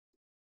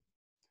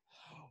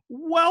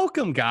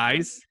Welcome,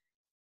 guys,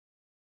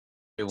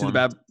 to Everyone.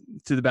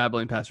 the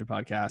Babbling Pastor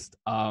podcast.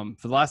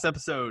 For the last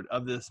episode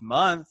of this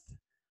month,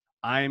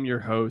 I am your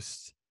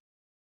host,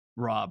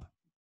 Rob.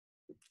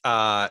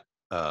 And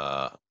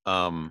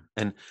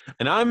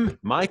I'm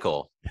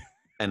Michael,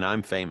 and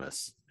I'm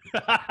famous.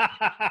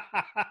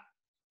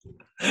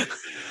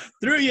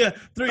 threw you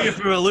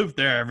through a loop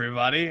there,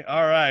 everybody.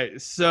 All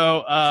right,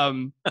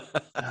 so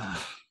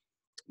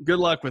good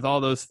luck with all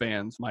those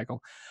fans,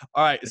 Michael.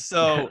 All right,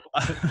 so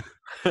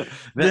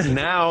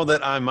Now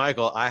that I'm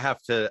Michael, I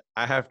have to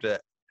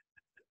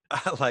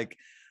like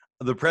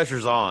the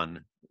pressure's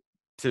on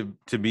to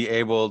be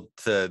able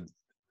to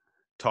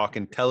talk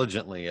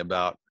intelligently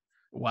about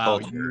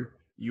culture.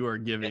 You are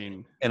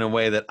giving in a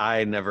way that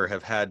I never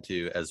have had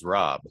to as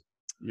Rob.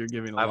 You're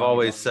giving. I've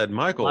always said,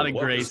 Michael, lot of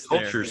what grace does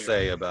culture there.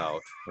 say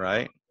about,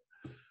 right?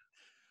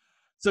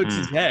 So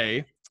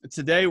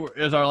today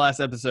is our last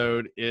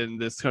episode in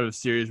this kind of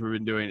series we've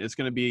been doing. It's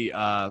going to be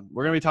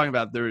we're going to be talking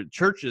about the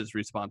church's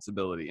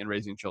responsibility in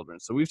raising children.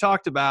 So we've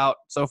talked about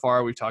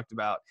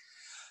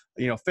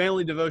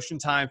family devotion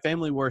time,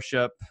 family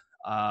worship,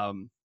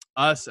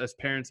 us as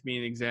parents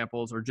being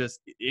examples, or just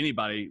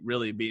anybody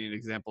really being an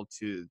example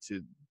to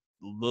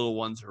little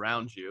ones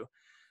around you.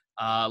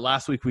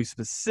 Last week, we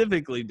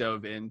specifically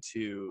dove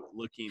into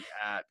looking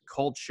at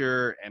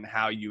culture and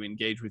how you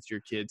engage with your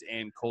kids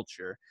and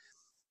culture.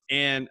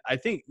 And I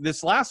think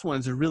this last one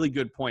is a really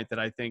good point that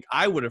I think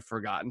I would have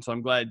forgotten. So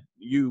I'm glad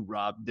you,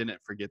 Rob, didn't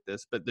forget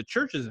this, but the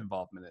church's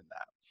involvement in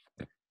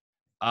that.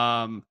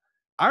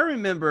 I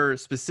remember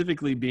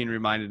specifically being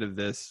reminded of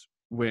this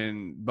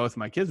when both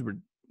my kids were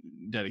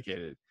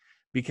dedicated,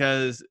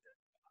 because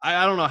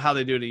I don't know how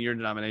they do it in your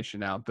denomination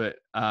now, but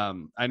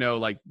I know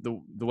like the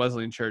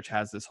Wesleyan Church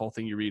has this whole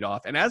thing you read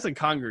off. And as a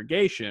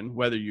congregation,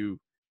 whether you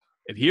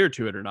adhere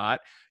to it or not,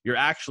 you're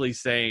actually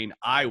saying,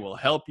 I will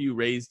help you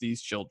raise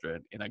these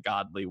children in a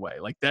godly way.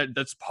 Like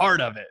that's part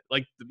of it.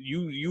 Like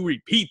you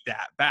repeat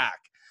that back.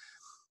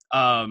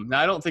 Now,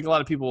 I don't think a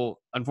lot of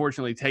people,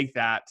 unfortunately, take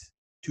that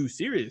too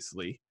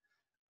seriously.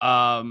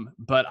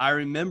 But I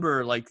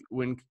remember like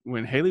when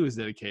Haley was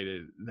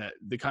dedicated, that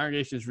the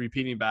congregation is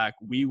repeating back,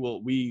 we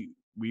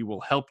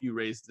will help you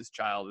raise this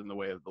child in the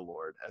way of the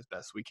Lord as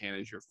best we can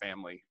as your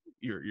family,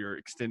 your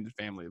extended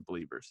family of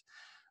believers.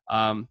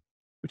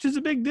 Which is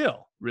a big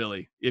deal,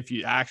 really, if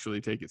you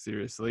actually take it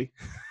seriously,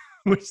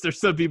 which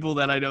there's some people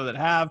that I know that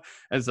have,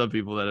 and some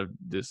people that have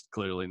just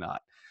clearly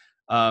not.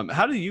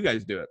 How do you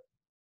guys do it?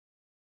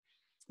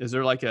 Is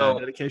there like a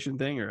dedication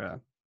thing or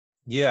a?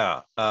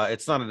 Yeah,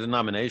 it's not a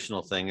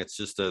denominational thing. It's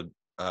just a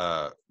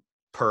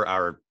per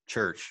our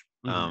church.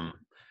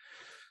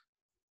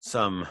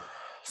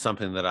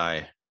 Something that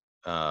I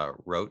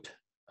wrote.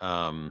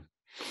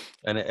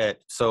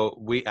 So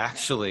we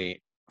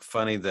actually,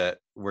 funny that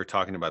we're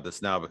talking about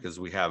this now, because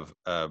we have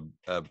a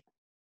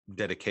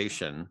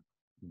dedication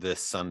this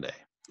Sunday.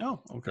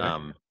 Oh,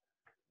 okay.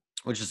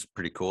 Which is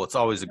pretty cool. It's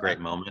always a great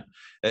moment.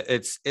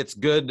 It's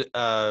good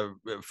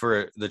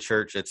for the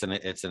church. It's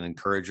an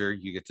encourager.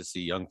 You get to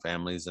see young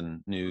families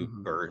and new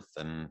birth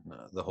and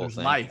the whole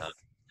thing. Life.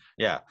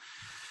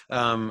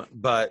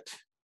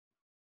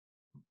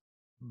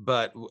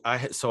 But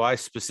I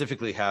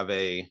specifically have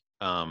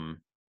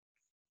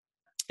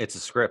it's a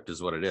script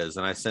is what it is,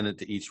 and I send it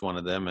to each one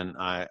of them, and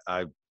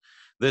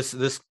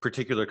this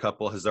particular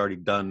couple has already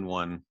done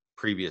one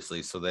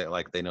previously, so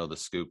they know the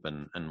scoop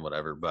and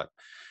whatever. But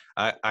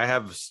I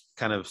have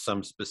kind of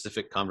some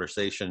specific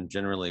conversation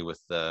generally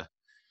with the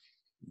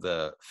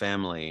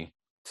family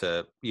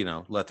to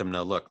let them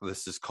know, look,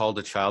 this is called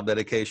a child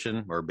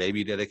dedication or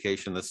baby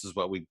dedication. This is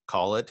what we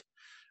call it.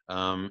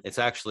 It's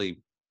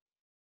actually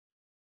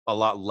a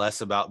lot less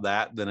about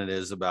that than it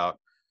is about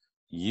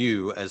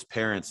you as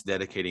parents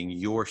dedicating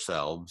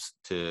yourselves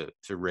to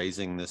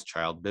raising this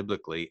child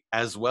biblically,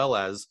 as well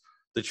as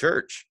the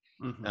church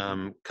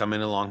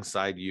coming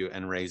alongside you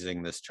and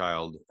raising this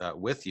child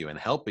with you and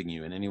helping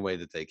you in any way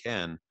that they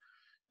can.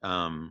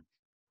 And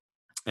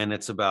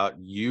it's about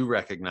you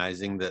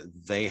recognizing that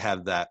they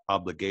have that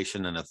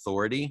obligation and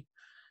authority,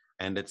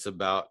 and it's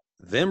about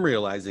them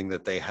realizing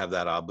that they have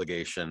that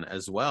obligation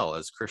as well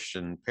as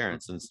Christian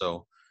parents. And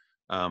so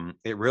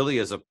it really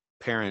is a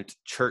parent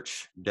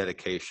church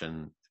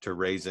dedication to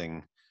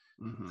raising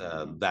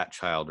that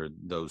child or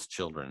those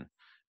children,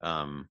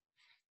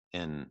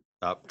 and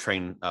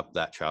train up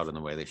that child in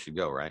the way they should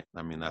go. Right.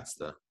 I mean, that's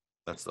the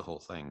whole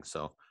thing.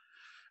 So,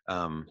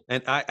 and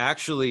I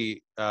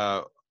actually,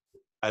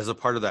 as a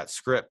part of that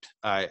script,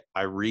 I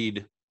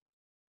read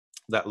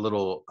that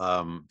little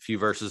few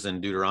verses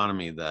in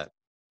Deuteronomy that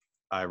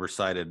I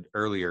recited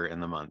earlier in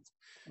the month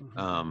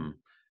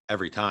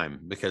every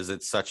time, because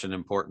it's such an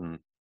important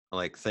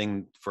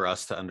thing for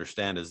us to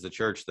understand as the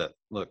church, that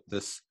look,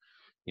 this,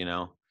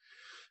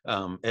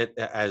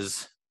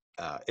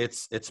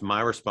 it's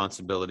my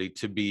responsibility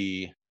to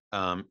be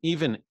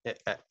even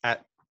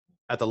at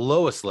the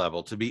lowest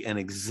level, to be an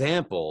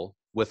example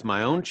with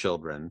my own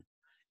children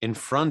in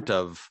front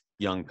of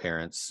young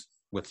parents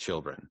with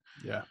children.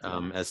 Yeah.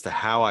 As to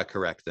how I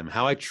correct them,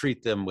 how I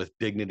treat them with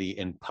dignity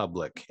in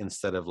public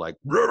instead of like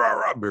rah, rah,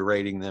 rah,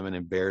 berating them and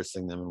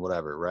embarrassing them and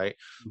whatever, right?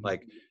 Mhm.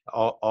 Like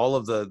all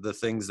of the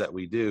things that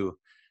we do,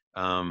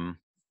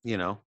 you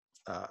know,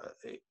 uh,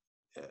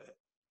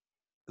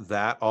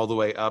 that all the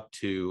way up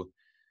to,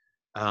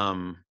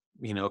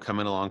 you know,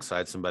 coming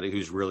alongside somebody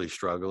who's really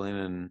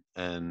struggling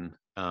and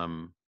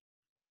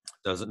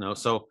doesn't know.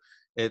 So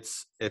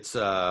it's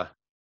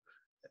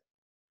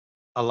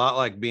a lot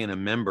like being a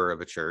member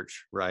of a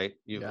church, right?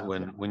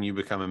 When you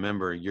become a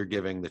member, you're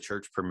giving the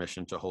church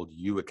permission to hold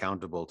you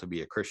accountable to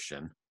be a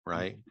Christian,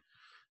 right?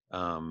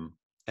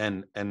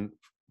 And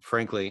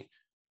frankly,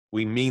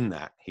 we mean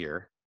that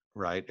here,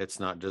 right? It's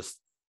not just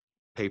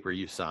paper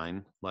you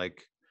sign.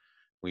 Like,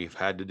 we've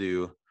had to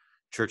do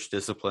church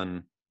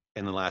discipline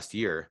in the last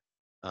year,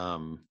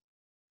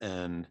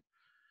 and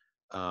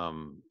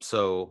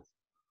so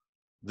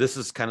this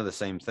is kind of the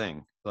same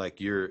thing. Like,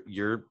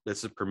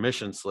 it's a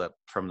permission slip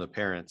from the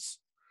parents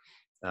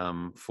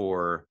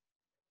for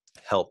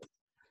help,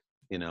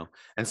 you know.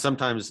 And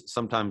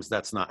sometimes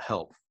that's not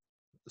help.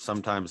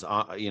 Sometimes,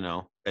 you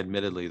know,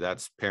 admittedly,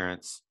 that's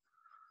parents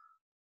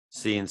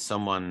seeing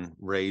someone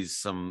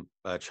raise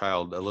a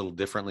child a little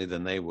differently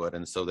than they would,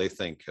 and so they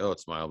think, oh,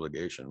 it's my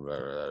obligation,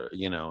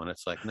 you know. And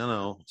it's like,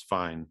 no, it's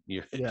fine.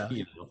 You know.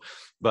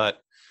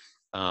 But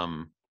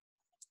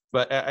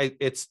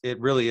it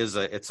really is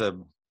it's a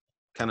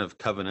kind of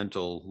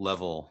covenantal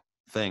level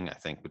thing, I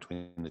think,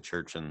 between the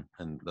church and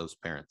those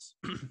parents.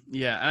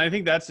 Yeah, and I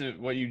think that's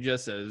what you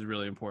just said is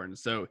really important.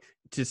 So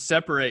to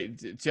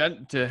separate,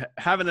 to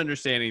have an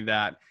understanding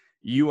that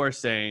you are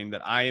saying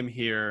that I am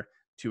here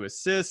to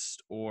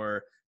assist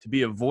or to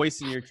be a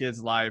voice in your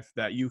kid's life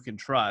that you can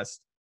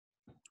trust,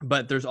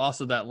 but there's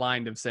also that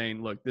line of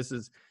saying, look, this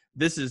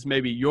is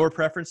maybe your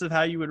preference of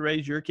how you would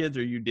raise your kids,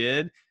 or you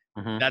did.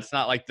 Mm-hmm. That's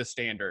not like the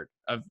standard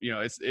of, you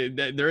know,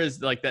 there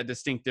is like that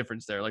distinct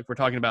difference there. Like, we're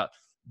talking about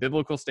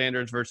biblical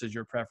standards versus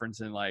your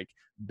preference in like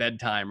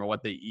bedtime or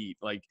what they eat.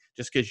 Like,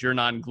 just because you're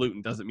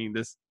non-gluten doesn't mean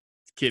this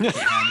kid can't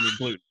have any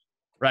gluten,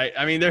 right?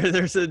 I mean,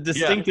 there's a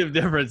distinctive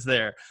difference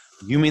there.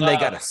 You mean they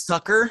got a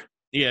sucker?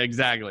 Yeah,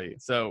 exactly.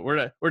 So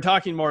we're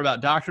talking more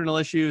about doctrinal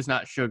issues,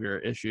 not sugar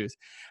issues,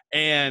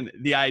 and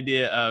the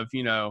idea of,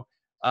 you know,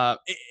 and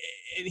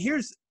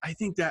here's, I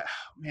think that,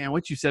 man,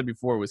 what you said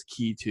before was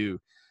key too.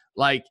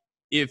 Like,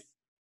 and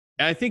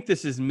I think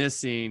this is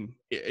missing.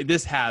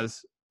 This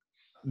has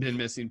been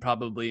missing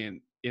probably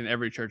in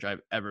every church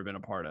I've ever been a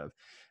part of,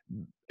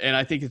 and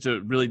I think it's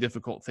a really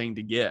difficult thing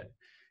to get.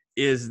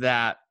 Is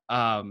that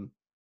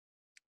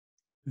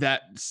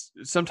that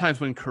sometimes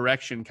when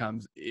correction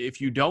comes,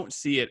 if you don't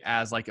see it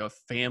as like a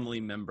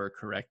family member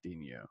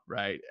correcting you,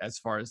 right, as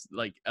far as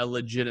like a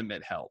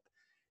legitimate help,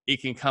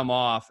 it can come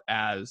off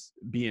as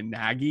being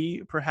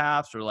naggy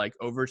perhaps, or like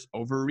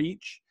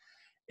overreach.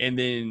 And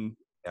then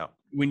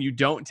when you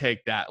don't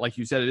take that, like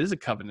you said, it is a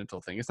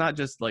covenantal thing. It's not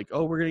just like,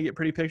 oh, we're going to get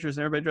pretty pictures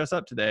and everybody dress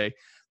up today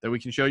that we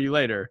can show you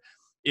later.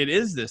 It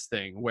is this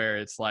thing where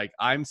it's like,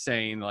 I'm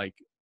saying, like,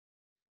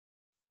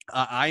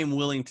 I am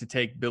willing to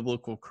take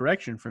biblical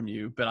correction from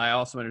you, but I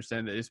also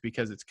understand that it's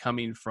because it's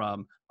coming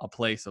from a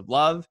place of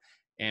love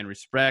and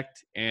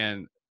respect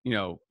and, you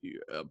know,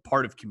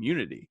 part of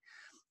community.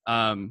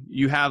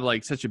 You have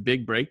like such a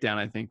big breakdown,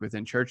 I think,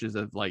 within churches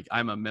of like,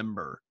 I'm a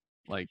member.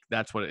 Like,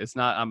 that's what it's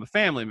not. I'm a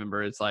family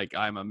member. It's like,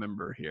 I'm a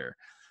member here.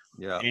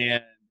 Yeah.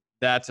 And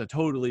that's a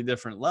totally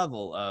different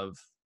level of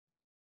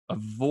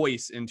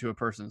voice into a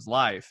person's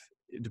life,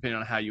 depending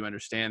on how you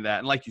understand that.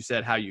 And like you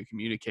said, how you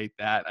communicate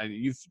that.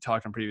 You've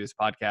talked on previous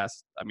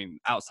podcasts, I mean,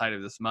 outside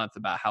of this month,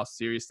 about how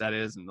serious that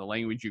is and the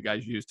language you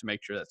guys use to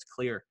make sure that's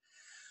clear.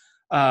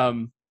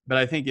 But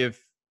I think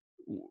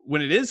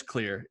when it is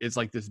clear, it's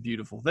like this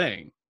beautiful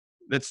thing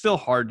that's still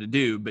hard to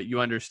do, but you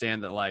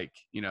understand that, like,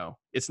 you know,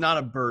 it's not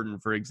a burden,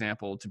 for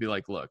example, to be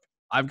like, look,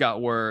 I've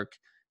got work,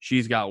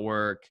 she's got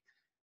work.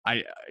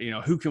 You know,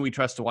 who can we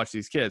trust to watch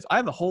these kids? I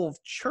have a whole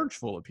church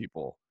full of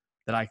people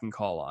that I can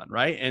call on,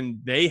 right? And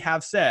they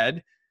have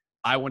said,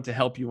 I want to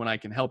help you when I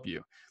can help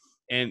you.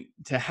 And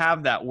to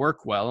have that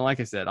work well, and like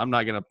I said, I'm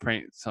not going to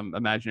paint some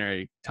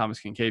imaginary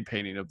Thomas Kincaid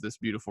painting of this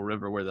beautiful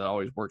river where that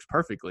always works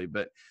perfectly,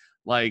 but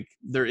like,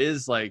 there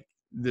is like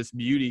this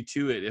beauty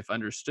to it, if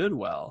understood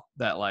well,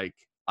 that like,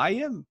 I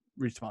am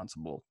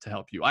responsible to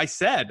help you. I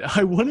said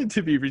I wanted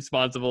to be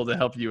responsible to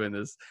help you in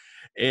this.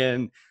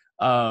 And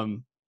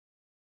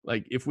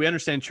like, if we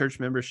understand church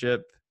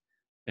membership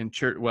and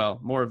church,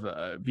 well, more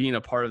of being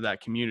a part of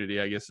that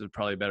community, I guess is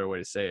probably a better way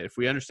to say it. If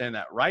we understand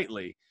that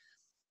rightly,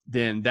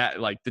 then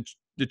that, like,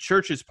 the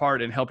church's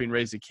part in helping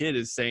raise a kid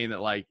is saying that,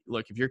 like,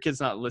 look, if your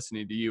kid's not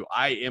listening to you,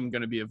 I am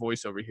going to be a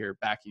voice over here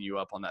backing you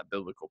up on that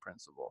biblical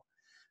principle.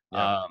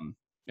 Yeah.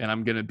 And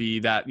I'm going to be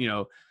that,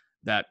 you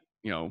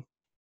know,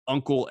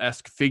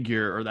 uncle-esque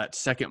figure, or that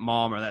second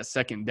mom or that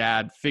second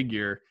dad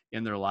figure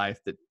in their life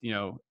that, you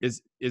know,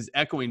 is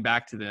echoing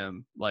back to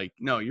them, like,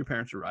 no, your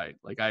parents are right.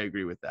 Like, I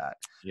agree with that.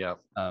 Yeah.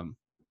 And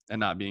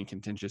not being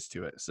contentious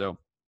to it. So,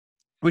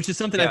 which is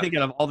something I think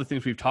out of all the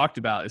things we've talked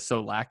about is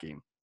so lacking,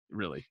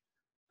 really.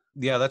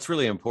 Yeah, that's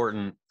really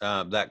important.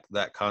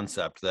 That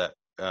concept that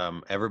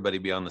everybody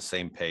be on the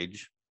same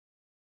page,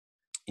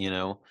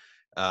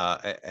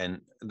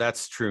 and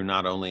that's true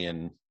not only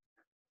in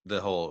the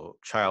whole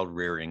child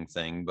rearing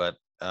thing, but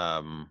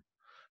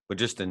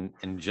just in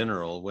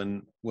general,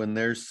 when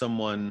there's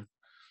someone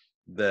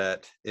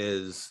that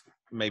is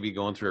maybe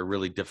going through a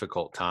really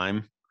difficult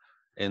time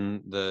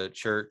in the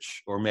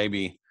church, or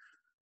maybe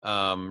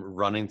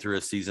running through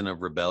a season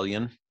of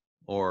rebellion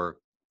or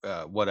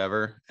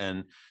whatever.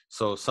 And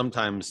so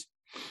sometimes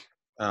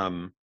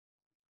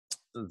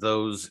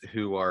those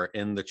who are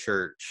in the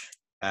church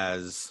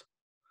as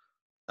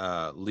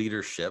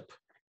leadership,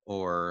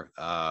 or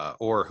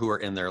who are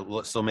in there,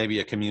 so maybe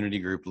a community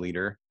group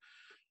leader,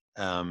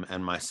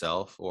 and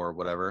myself or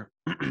whatever,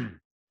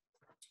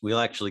 we'll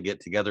actually get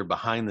together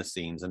behind the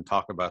scenes and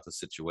talk about the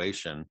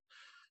situation,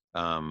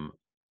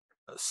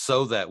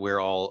 so that we're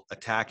all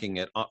attacking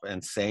it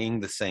and saying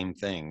the same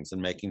things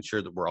and making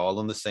sure that we're all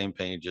on the same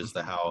page as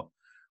to how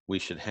we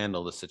should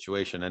handle the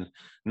situation. And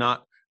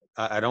not,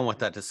 I don't want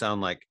that to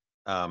sound like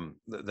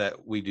that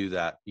we do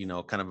that,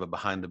 kind of a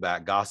behind the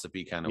back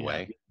gossipy kind of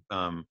way,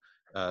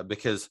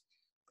 because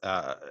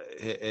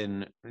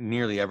in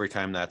nearly every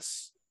time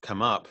that's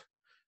come up,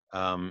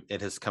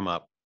 it has come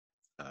up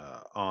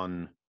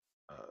on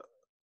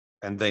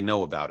and they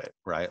know about it,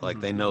 right?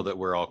 Like they know that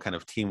we're all kind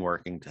of team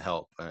working to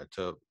help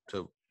to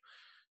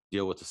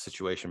deal with the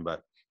situation.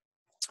 But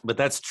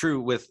that's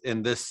true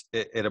in this.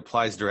 It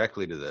applies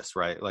directly to this,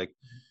 right? Like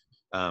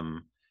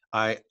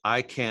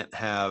I can't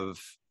have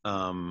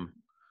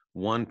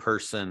one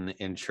person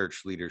in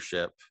church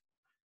leadership,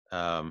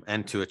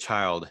 and to a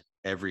child,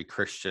 every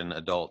Christian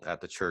adult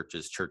at the church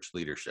is church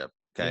leadership.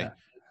 Okay,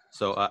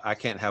 so I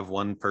can't have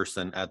one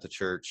person at the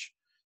church.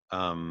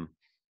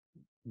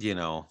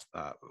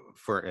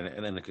 For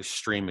an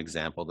extreme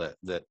example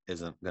that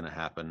isn't going to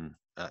happen,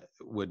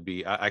 would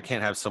be, I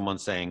can't have someone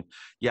saying,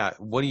 yeah,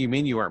 what do you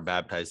mean you weren't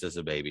baptized as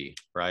a baby,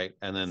 right?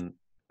 And then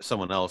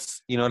someone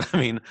else, you know what I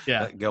mean?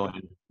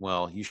 Going,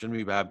 well, you shouldn't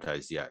be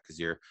baptized yet, because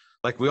you're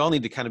like, we all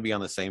need to kind of be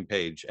on the same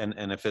page.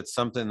 And if it's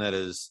something that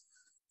is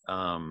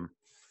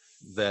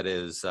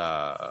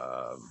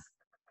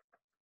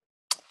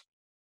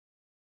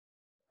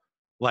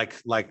like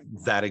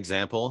that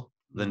example,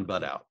 then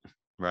butt out.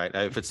 Right.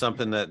 If it's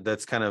something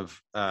that's kind of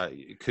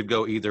could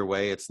go either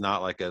way, it's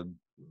not like a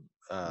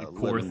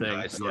poor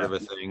thing sort of a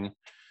thing,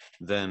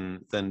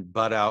 then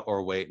butt out,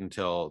 or wait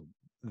until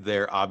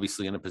they're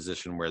obviously in a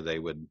position where they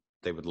would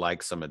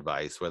like some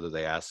advice, whether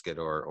they ask it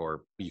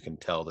or you can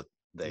tell that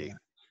they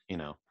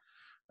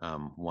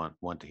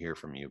want to hear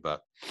from you. But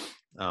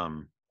I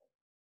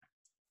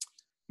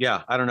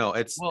don't know.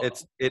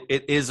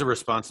 It is a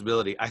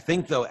responsibility, I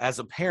think, though, as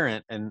a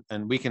parent,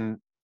 and we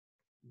can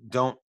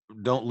don't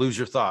lose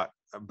your thought,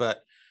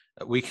 but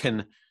we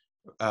can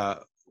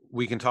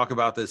talk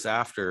about this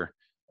after.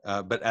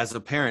 But as a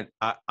parent,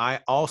 I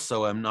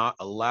also am not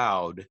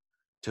allowed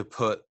to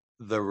put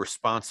the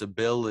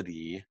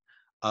responsibility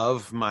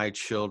of my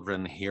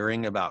children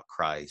hearing about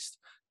Christ,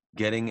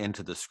 getting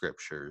into the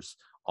scriptures,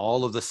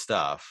 all of the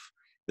stuff.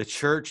 The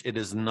church, it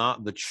is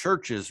not the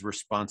church's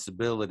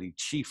responsibility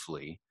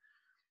chiefly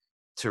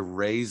to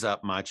raise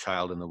up my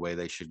child in the way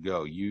they should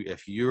go.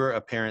 If you're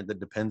a parent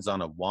that depends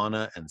on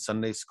Awana and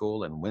Sunday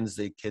school and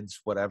Wednesday kids,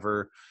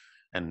 whatever,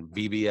 and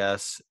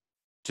VBS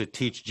to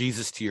teach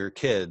Jesus to your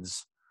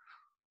kids,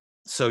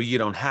 so you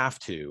don't have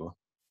to,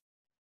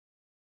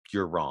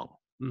 you're wrong.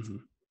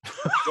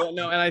 Well,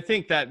 no, and I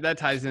think that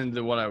ties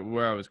into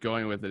where I was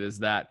going with it, is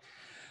that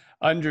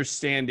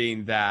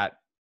understanding that,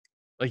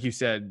 like you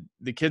said,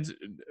 the kids,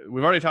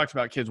 we've already talked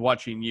about kids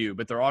watching you,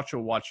 but they're also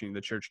watching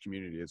the church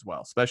community as well,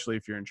 especially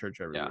if you're in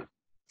church every week.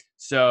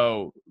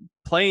 So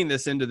playing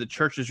this into the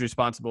church's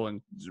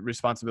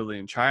responsibility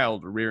in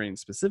child rearing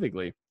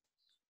specifically,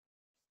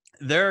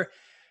 they're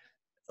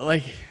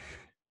like,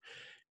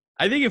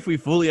 I think if we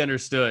fully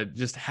understood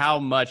just how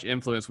much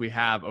influence we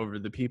have over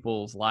the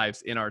people's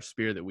lives in our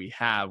sphere that we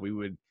have, we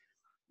would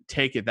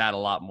take that a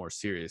lot more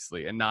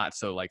seriously, and not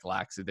so like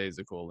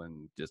lackadaisical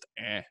and just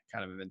kind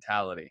of a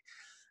mentality.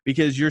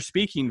 Because you're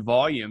speaking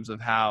volumes of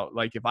how,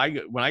 like,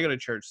 when I go to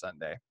church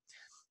Sunday,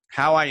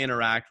 how I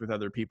interact with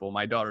other people,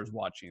 my daughter's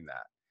watching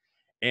that.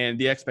 And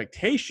the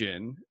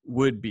expectation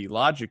would be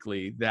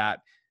logically that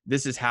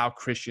this is how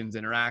Christians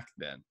interact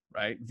then,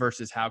 right?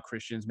 Versus how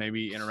Christians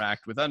maybe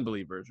interact with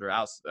unbelievers or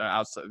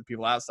outside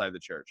people outside the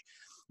church.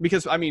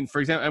 Because, I mean, for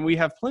example, and we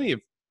have plenty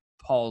of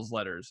Paul's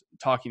letters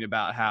talking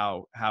about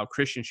how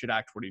Christians should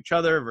act toward each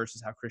other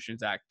versus how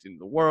Christians act in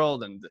the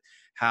world, and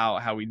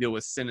how we deal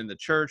with sin in the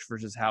church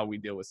versus how we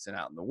deal with sin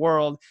out in the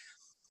world.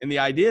 And the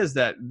idea is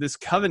that this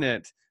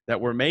covenant that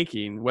we're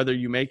making, whether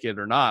you make it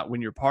or not,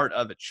 when you're part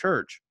of a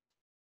church,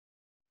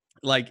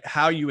 like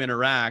how you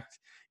interact,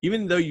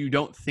 even though you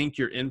don't think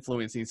you're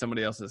influencing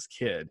somebody else's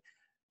kid,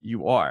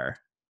 you are,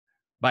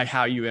 by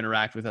how you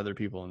interact with other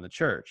people in the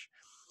church.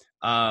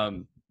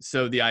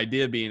 So the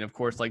idea being, of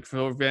course, like,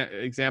 for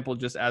example,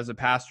 just as a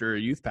pastor or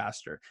youth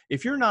pastor,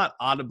 if you're not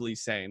audibly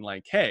saying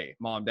like, hey,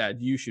 mom, dad,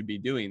 you should be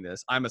doing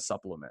this, I'm a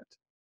supplement.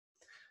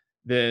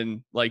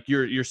 then like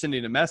you're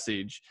sending a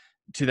message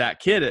to that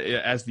kid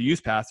as the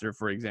youth pastor,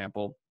 for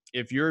example.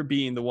 If you're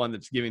being the one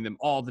that's giving them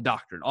all the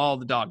doctrine, all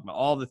the dogma,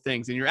 all the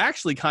things, and you're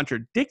actually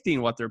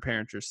contradicting what their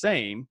parents are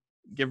saying,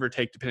 give or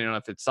take, depending on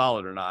if it's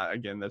solid or not.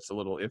 Again, that's a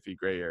little iffy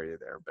gray area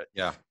there. But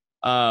yeah,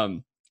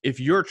 if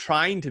you're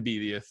trying to be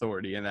the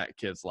authority in that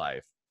kid's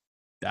life,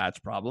 that's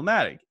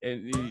problematic.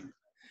 And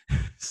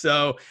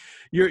so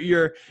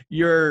it's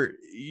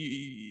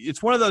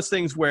one of those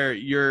things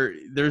where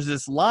there's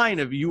this line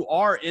of you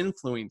are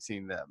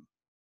influencing them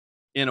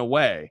in a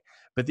way,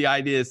 but the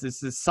idea is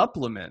this is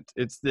supplement.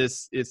 It's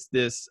this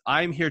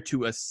I'm here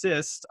to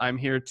assist. I'm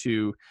here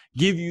to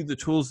give you the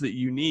tools that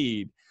you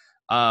need.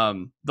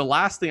 The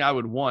last thing I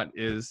would want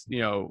is,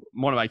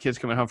 one of my kids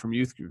coming home from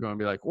youth group going to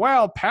be like,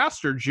 well,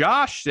 Pastor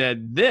Josh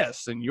said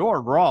this and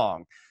you're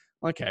wrong.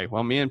 Okay,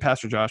 well, me and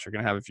Pastor Josh are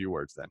going to have a few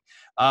words then.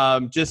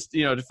 Just,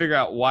 to figure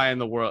out why in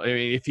the world,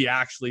 if he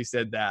actually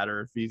said that,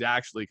 or if he's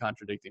actually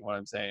contradicting what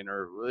I'm saying,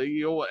 or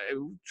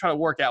try to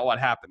work out what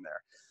happened there.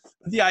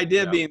 The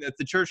idea being that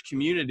the church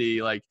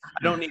community, like,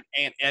 I don't need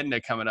Aunt Edna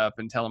coming up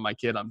and telling my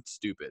kid I'm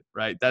stupid,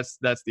 right? That's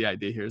the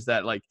idea here, is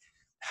that, like,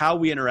 how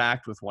we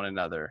interact with one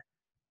another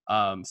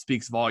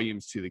speaks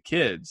volumes to the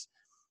kids.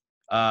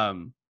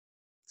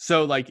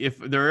 So, like, if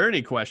there are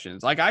any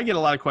questions, like, I get a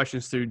lot of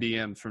questions through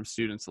DMs from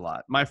students a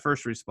lot. My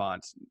first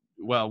response,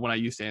 well, when I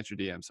used to answer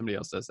DMs, somebody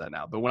else does that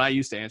now, but when I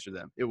used to answer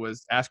them, it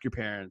was ask your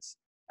parents,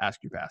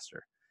 ask your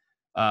pastor.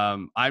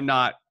 I'm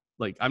not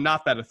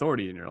that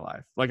authority in your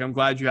life. Like, I'm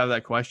glad you have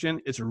that question.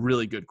 It's a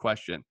really good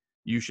question.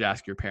 You should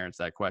ask your parents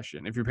that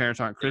question. If your parents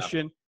aren't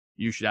Christian,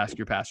 you should ask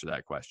your pastor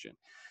that question.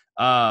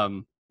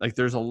 Like,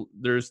 there's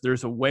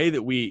a way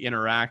that we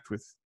interact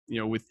with,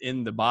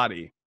 within the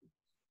body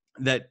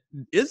that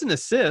is an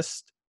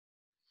assist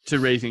to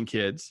raising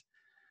kids,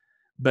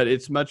 but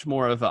it's much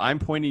more of I'm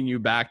pointing you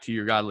back to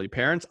your godly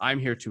parents. I'm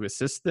here to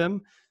assist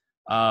them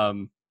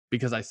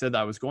because I said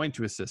I was going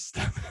to assist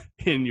them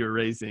in your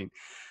raising.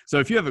 So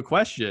if you have a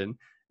question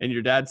and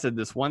your dad said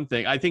this one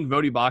thing, I think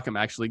Vodi Bakum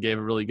actually gave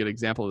a really good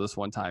example of this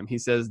one time. He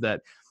says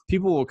that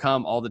people will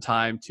come all the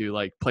time to,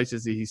 like,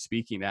 places that he's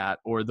speaking at,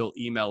 or they'll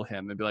email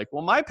him and be like,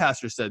 well, my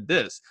pastor said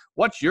this.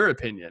 What's your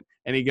opinion?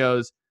 And he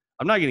goes,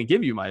 I'm not going to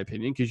give you my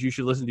opinion because you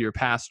should listen to your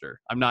pastor.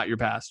 I'm not your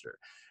pastor.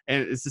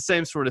 And it's the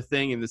same sort of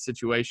thing in the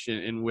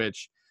situation in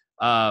which,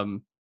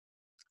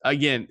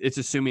 again, it's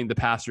assuming the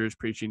pastor is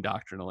preaching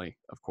doctrinally,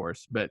 of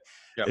course, but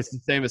it's the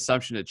same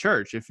assumption at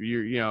church. If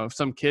if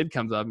some kid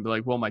comes up and be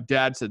like, well, my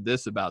dad said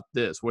this about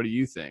this, what do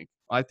you think?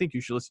 Well, I think you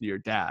should listen to your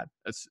dad,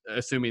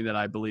 assuming that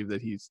I believe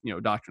that he's,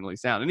 doctrinally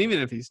sound. And even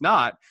if he's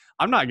not,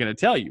 I'm not going to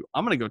tell you.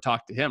 I'm going to go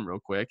talk to him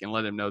real quick and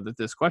let him know that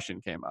this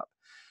question came up.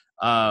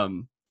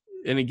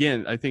 And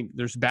again, I think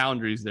there's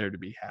boundaries there to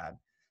be had.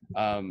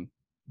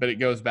 But it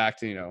goes back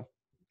to,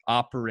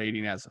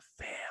 operating as a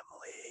family.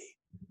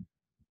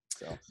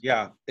 So.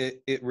 Yeah,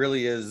 it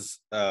really is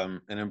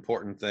an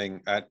important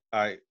thing.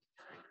 I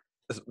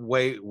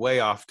way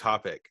off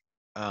topic.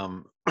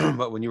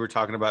 But when you were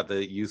talking about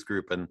the youth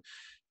group and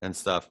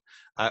stuff,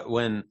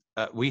 when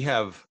we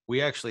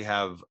actually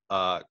have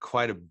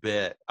quite a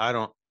bit.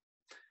 I'm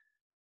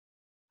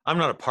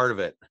not a part of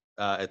it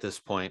at this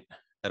point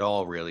at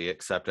all, really,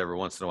 except every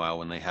once in a while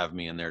when they have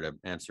me in there to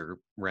answer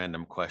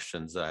random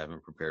questions that I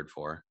haven't prepared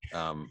for.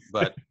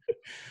 But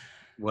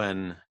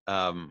when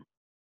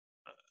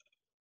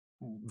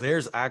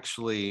there's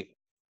actually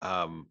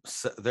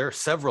there are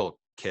several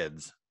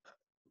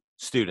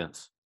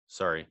students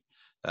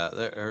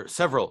there are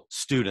several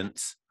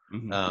students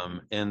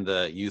in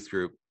the youth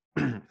group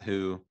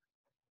who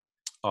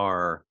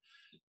are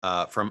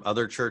from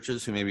other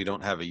churches who maybe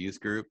don't have a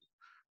youth group,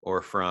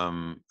 or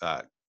from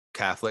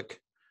Catholic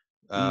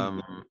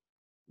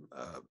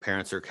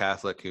parents are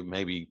Catholic who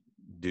maybe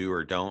do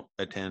or don't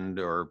attend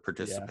or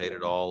participate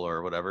at all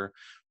or whatever.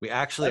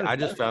 I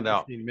just found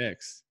out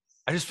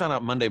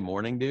Monday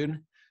morning, dude,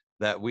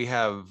 that we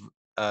have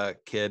a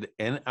kid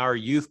in our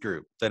youth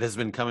group that has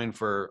been coming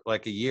for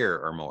like a year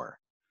or more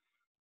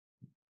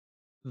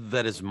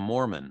that is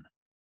Mormon.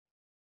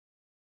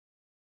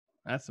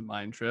 That's a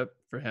mind trip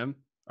for him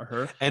or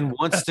her. And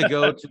wants to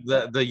go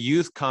to the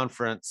youth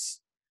conference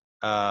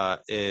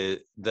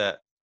that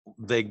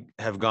they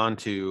have gone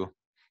to.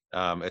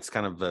 It's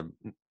kind of a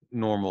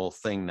normal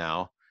thing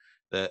now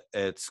that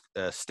it's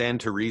Stand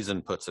to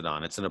Reason puts it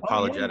on. It's an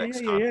apologetics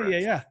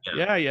conference.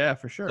 Yeah,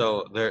 for sure.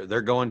 So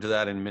they're going to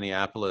that in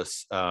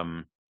Minneapolis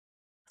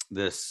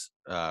this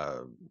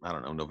I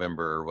don't know,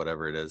 November or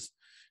whatever it is.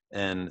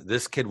 And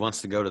this kid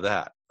wants to go to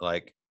that.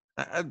 Like,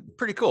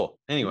 pretty cool.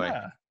 Anyway,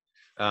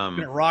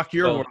 gonna rock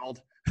your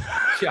world.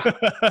 Yeah.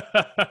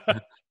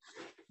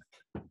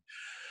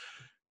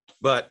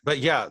 But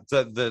yeah,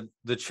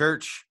 the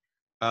church.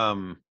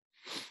 I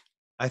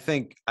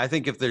think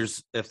if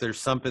there's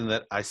something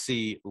that I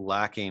see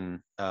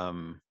lacking,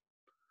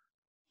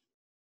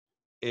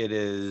 it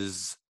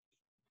is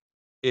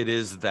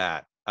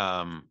that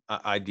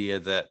idea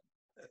that,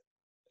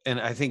 and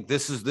I think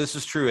this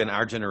is true in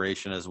our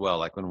generation as well.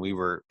 Like when we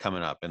were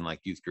coming up in like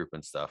youth group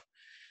and stuff,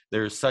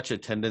 there's such a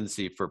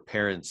tendency for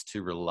parents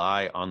to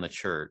rely on the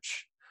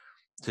church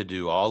to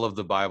do all of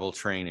the Bible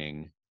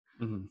training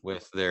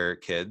with their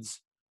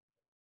kids.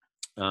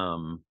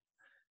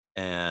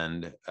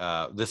 And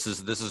this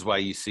is why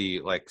you see,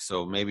 like,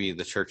 so maybe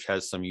the church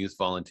has some youth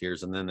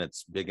volunteers, and then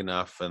it's big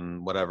enough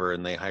and whatever,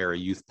 and they hire a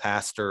youth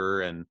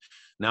pastor, and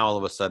now all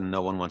of a sudden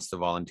no one wants to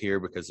volunteer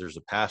because there's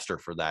a pastor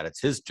for that.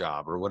 It's his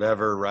job or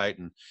whatever, right?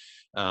 And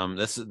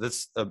this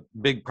a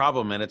big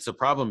problem, and it's a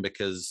problem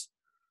because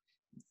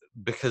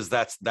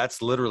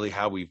that's literally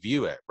how we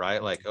view it,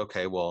 right? Like,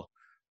 okay, well,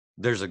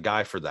 there's a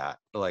guy for that.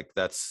 Like,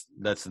 that's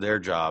their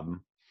job.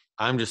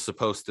 I'm just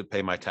supposed to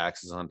pay my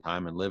taxes on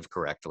time and live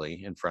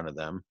correctly in front of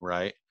them,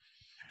 right?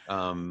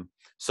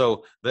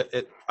 So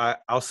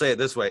I'll say it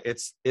this way: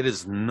 it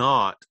is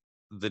not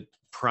the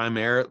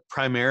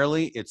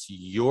primarily. It's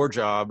your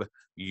job.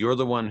 You're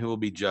the one who will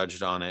be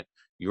judged on it.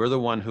 You're the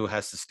one who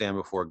has to stand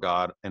before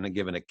God and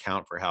give an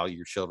account for how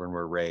your children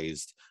were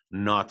raised,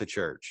 not the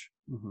church.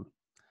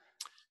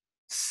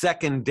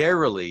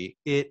 Secondarily,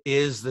 it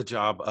is the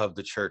job of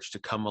the church to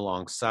come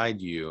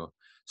alongside you,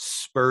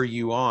 spur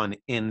you on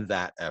in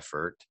that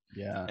effort,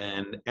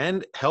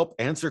 and help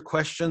answer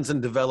questions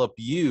and develop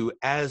you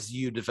as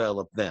you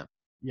develop them.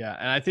 Yeah,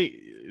 and I think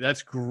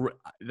that's great.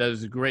 That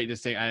is a great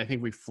distinction. I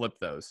think we flip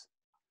those.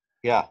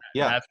 Yeah.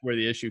 That's where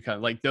the issue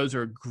comes. Like, those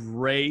are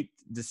great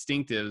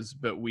distinctives,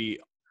 but we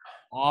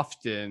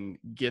often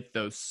get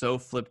those so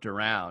flipped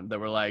around that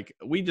we're like,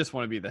 we just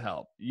want to be the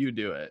help. You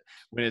do it,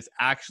 when it's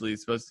actually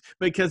supposed to,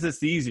 because it's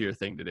the easier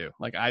thing to do.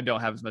 Like, I don't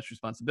have as much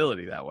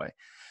responsibility that way.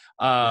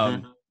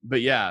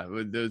 But yeah,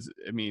 with those,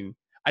 I mean,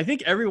 I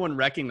think everyone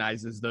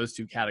recognizes those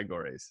two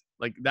categories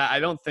like that. I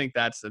don't think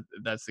that's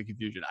the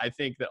confusion. I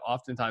think that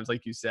oftentimes,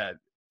 like you said,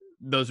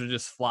 those are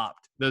just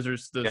flopped. Those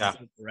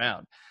flipped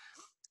around.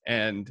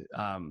 And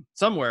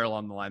somewhere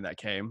along the line that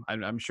came,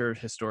 I'm sure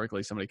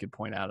historically somebody could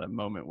point out a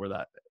moment where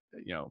that,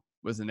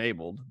 was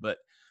enabled, but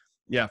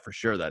yeah, for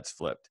sure that's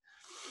flipped.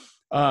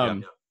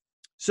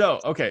 So,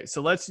 okay,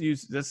 so let's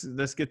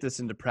get this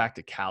into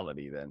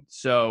practicality then.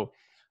 So,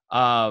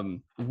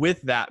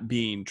 with that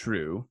being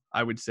true,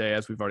 I would say,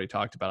 as we've already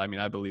talked about, I mean,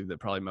 I believe that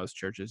probably most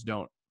churches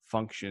don't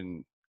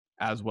function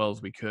as well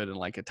as we could in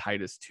like a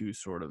Titus 2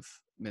 sort of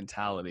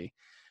mentality.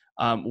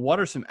 What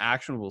are some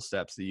actionable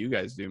steps that you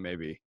guys do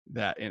maybe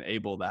that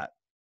enable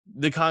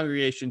the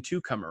congregation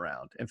to come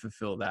around and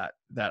fulfill that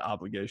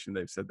obligation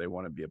they've said they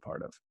want to be a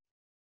part of?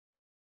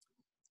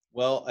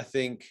 Well, I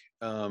think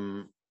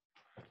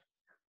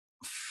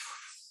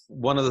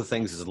one of the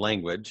things is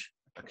language.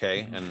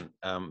 Okay. And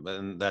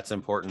that's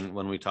important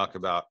when we talk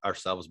about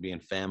ourselves being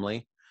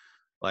family,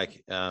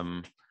 like,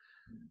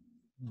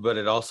 but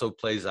it also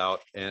plays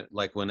out, and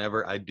like,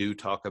 whenever I do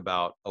talk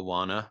about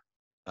Awana,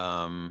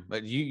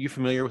 but you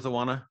familiar with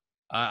Awana?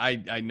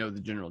 I know the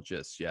general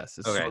gist. Yes.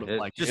 It's okay. sort of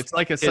like, it's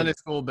like a Sunday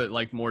school, but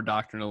like more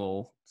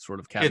doctrinal sort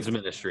of kids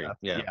ministry.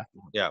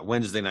 Yeah.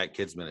 Wednesday night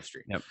kids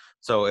ministry. Yep.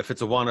 So if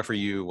it's Awana for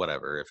you,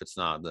 whatever. If it's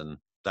not, then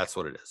that's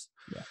what it is.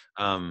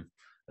 Yeah.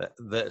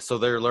 So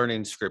they're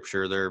learning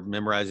scripture, they're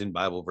memorizing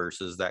Bible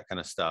verses, that kind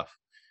of stuff.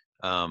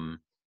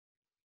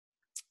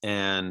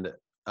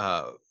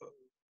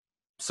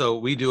 So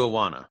we do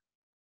Awana.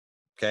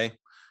 Okay.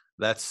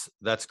 That's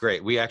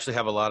great. We actually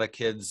have a lot of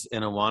kids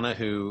in Awana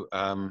who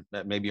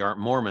that maybe aren't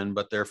Mormon,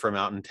 but they're from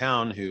out in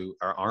town who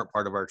aren't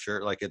part of our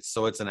church. Like, it's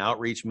an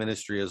outreach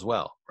ministry as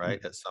well,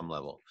 right? At some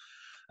level.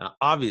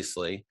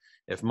 Obviously,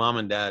 if mom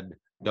and dad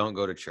don't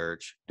go to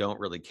church, don't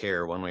really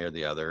care one way or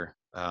the other,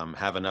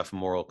 have enough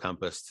moral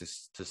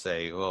compass to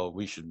say, well,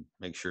 we should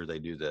make sure they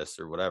do this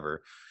or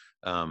whatever,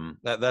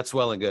 that's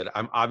well and good.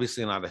 I'm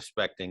obviously not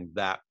expecting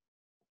that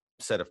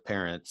set of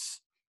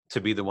parents to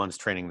be the ones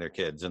training their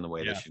kids in the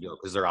way they should go,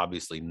 because they're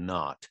obviously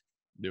not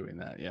doing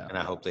that. Yeah. And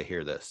I hope they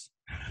hear this.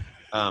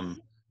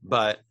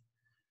 But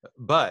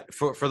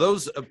for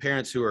those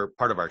parents who are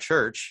part of our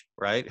church,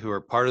 right, who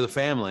are part of the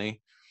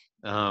family,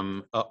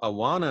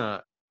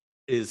 Awana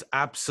is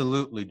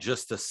absolutely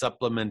just a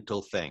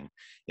supplemental thing.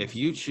 If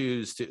you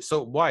choose to,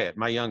 so Wyatt,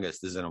 my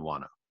youngest, is in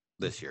Awana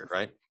this year,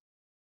 right?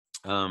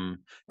 To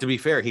be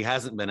fair, he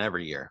hasn't been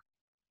every year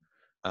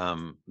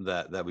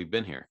that we've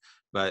been here,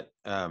 but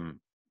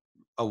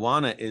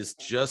Awana is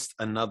just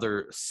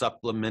another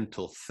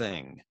supplemental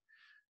thing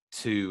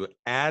to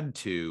add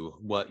to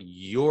what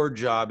your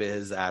job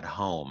is at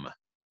home,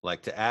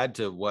 like to add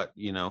to what,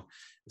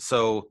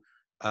 so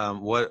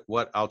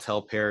what I'll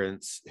tell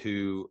parents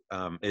who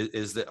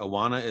is that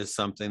Awana is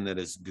something that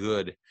is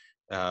good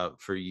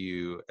for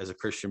you as a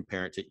Christian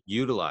parent to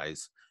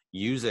utilize.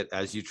 Use it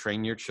as you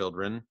train your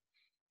children,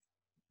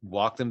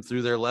 walk them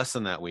through their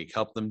lesson that week,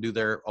 help them do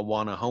their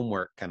Awana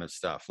homework kind of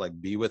stuff, like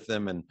be with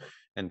them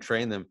and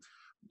train them.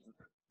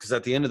 Because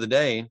at the end of the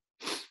day,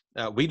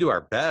 we do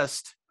our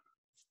best,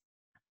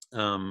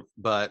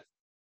 but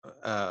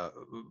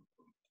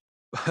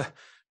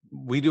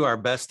we do our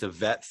best to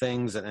vet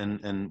things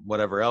and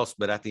whatever else.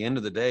 But at the end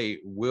of the day,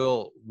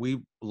 we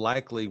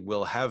likely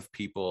will have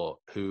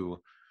people who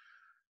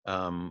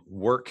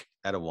work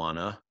at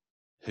Awana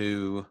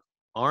who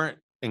aren't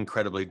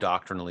incredibly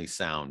doctrinally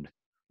sound,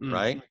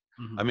 right?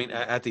 I mean,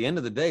 at the end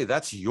of the day,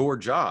 that's your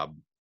job,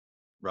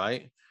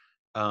 right?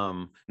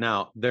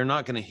 Now they're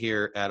not going to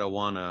hear at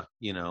Awana,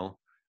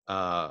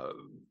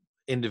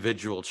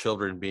 individual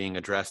children being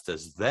addressed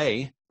as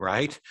they,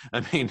 right?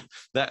 I mean,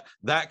 that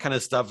kind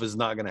of stuff is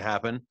not going to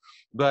happen.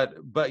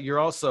 But you're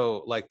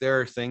also like,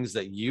 there are things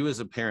that you as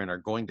a parent are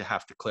going to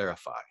have to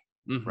clarify,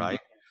 right?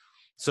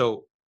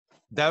 So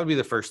that would be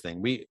the first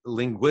thing. We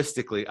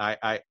linguistically,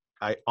 I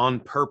on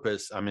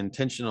purpose, I'm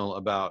intentional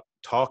about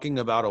talking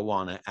about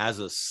Awana as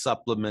a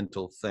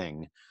supplemental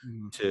thing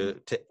to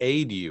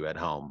aid you at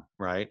home,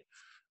 right?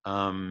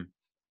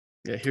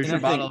 Yeah, here's your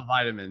bottle of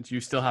vitamins.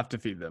 You still have to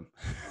feed them.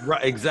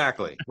 Right,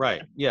 exactly.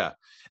 Right. Yeah.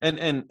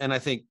 And I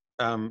think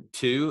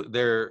too,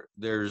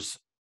 there's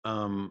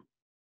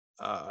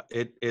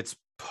it's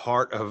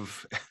part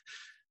of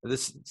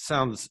this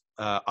sounds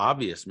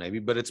obvious maybe,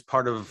 but it's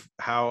part of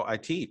how I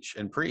teach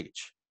and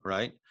preach,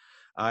 right?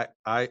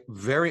 I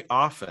very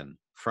often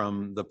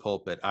from the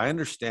pulpit, I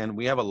understand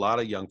we have a lot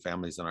of young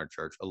families in our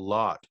church,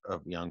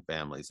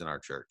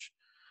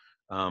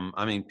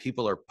 I mean,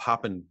 people are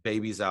popping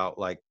babies out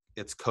like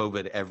it's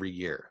COVID every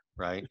year,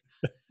 right?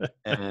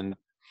 And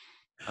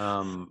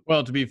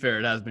well, to be fair,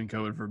 it has been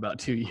COVID for about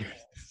 2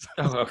 years.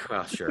 Oh,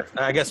 well, sure.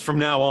 I guess from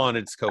now on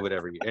it's COVID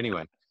every year.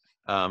 Anyway,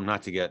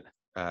 not to get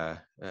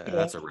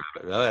that's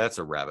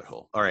a rabbit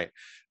hole. All right,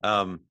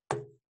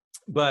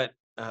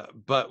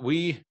 but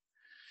we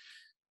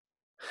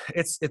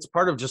it's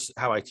part of just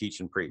how I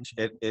teach and preach.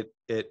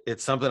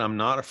 It's something I'm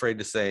not afraid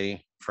to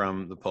say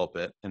from the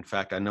pulpit. In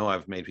fact, I know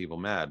I've made people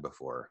mad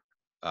before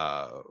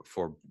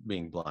for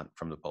being blunt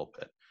from the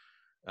pulpit.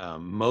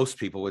 Most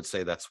people would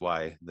say that's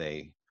why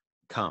they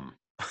come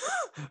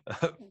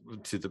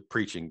to the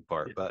preaching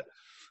part, but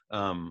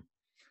when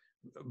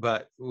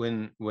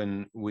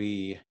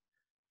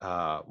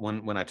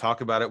I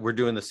talk about it, we're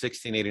doing the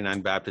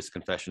 1689 Baptist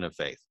Confession of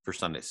Faith for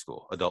Sunday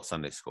school, adult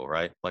Sunday school,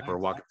 right? Like we're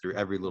walking through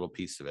every little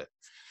piece of it.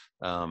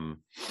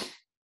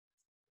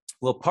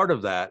 Well, part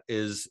of that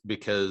is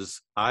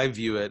because I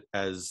view it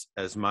as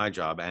my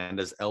job, and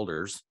as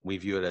elders, we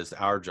view it as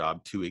our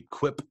job to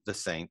equip the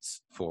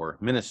saints for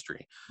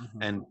ministry.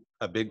 And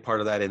a big part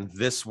of that in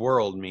this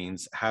world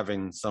means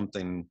having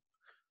something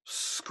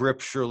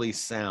scripturally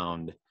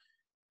sound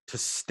to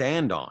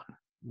stand on,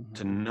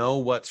 to know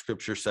what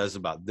scripture says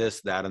about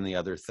this, that, and the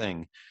other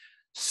thing,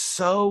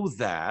 so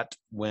that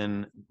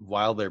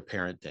while they're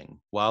parenting,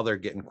 while they're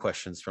getting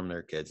questions from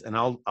their kids, and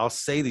I'll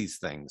say these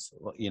things,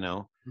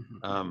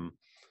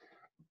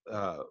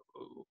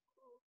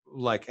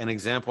 like an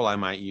example I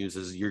might use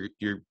is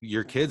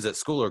your kids at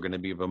school are going to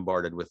be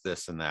bombarded with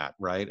this and that,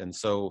 right? And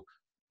so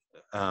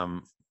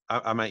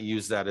I might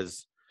use that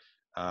as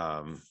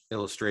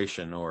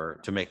illustration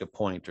or to make a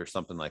point or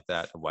something like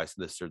that, why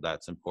this or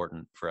that's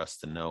important for us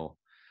to know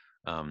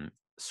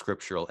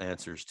scriptural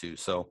answers to.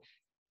 So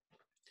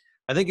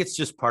I think it's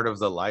just part of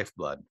the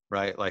lifeblood,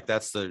 right? Like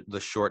that's the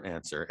short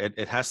answer.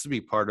 It has to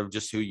be part of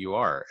just who you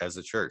are as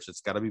a church.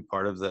 It's got to be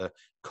part of the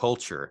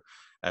culture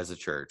as a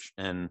church,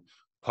 and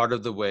part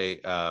of the way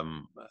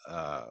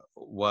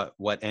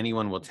what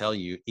anyone will tell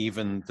you,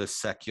 even the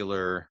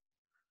secular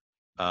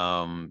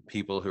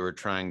people who are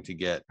trying to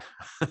get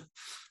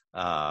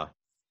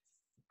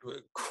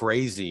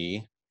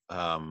crazy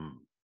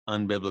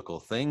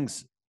unbiblical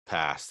things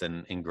passed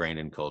and ingrained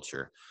in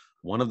culture.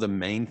 One of the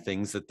main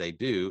things that they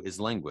do is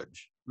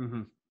language,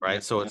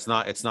 right? So it's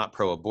not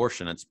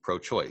pro-abortion, it's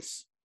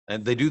pro-choice,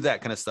 and they do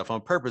that kind of stuff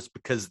on purpose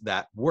because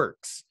that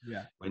works.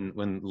 Yeah.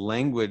 When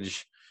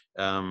language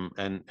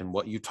and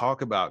what you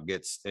talk about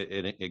gets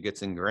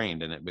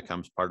ingrained, and it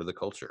becomes part of the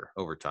culture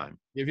over time.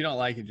 If you don't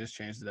like it, just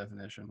change the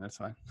definition. That's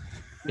fine.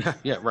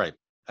 Yeah, right.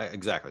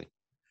 Exactly.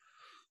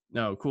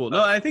 No, cool.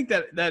 No, I think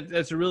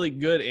that's a really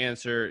good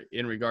answer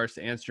in regards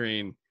to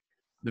answering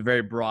the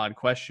very broad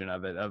question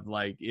of it, of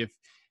like,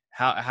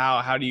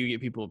 how do you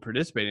get people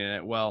participating in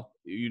it? Well,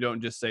 you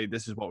don't just say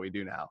this is what we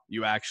do now.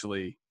 You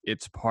actually,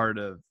 it's part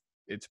of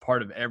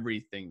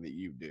everything that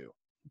you do,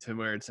 to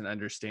where it's an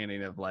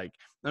understanding of like,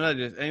 not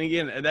just, and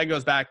again, that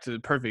goes back to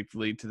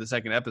perfectly to the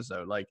second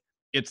episode. Like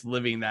it's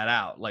living that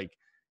out. Like,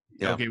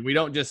 okay, we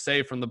don't just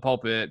say from the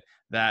pulpit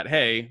that,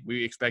 hey,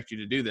 we expect you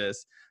to do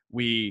this.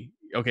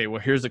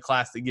 Well, here's a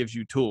class that gives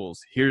you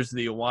tools. Here's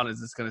the Awanas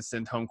that's going to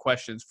send home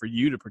questions for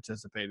you to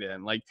participate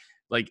in. Like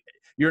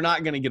you're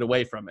not going to get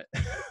away from it.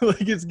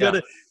 Like it's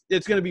going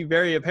to be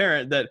very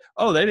apparent that,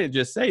 oh, they didn't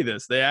just say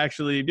this. They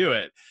actually do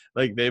it.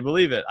 Like they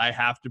believe it. I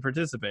have to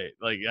participate.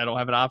 Like I don't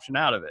have an option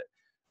out of it.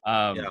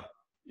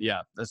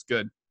 Yeah, that's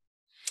good.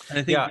 And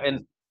I think,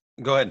 and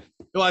go ahead.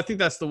 Well, I think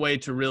that's the way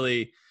to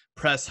really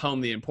press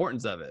home the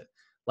importance of it.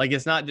 Like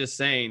it's not just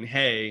saying,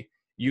 hey,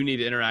 you need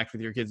to interact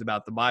with your kids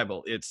about the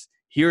Bible. It's,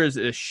 here is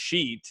a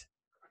sheet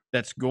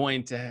that's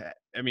going to,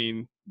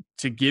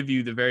 to give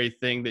you the very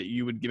thing that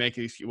you would make.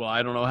 Well,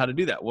 I don't know how to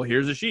do that. Well,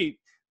 here's a sheet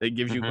that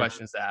gives you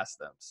questions to ask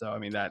them. So,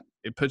 that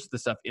it puts the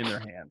stuff in their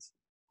hands.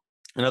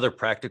 Another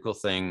practical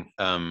thing,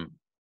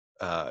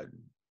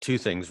 two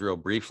things real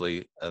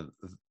briefly,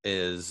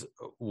 is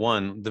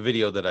one, the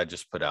video that I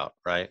just put out,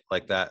 right?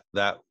 Like that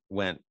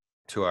went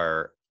to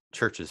our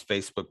church's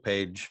Facebook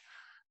page.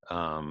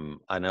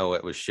 I know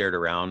it was shared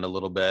around a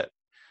little bit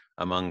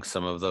among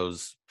some of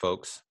those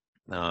folks,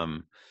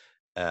 of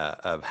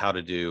how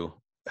to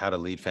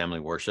lead family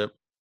worship.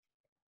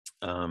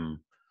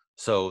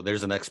 So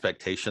there's an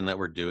expectation that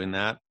we're doing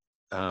that.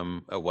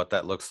 What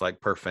that looks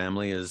like per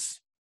family is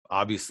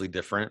obviously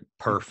different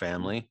per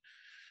family.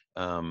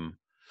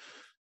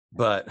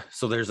 But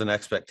so there's an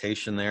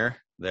expectation there.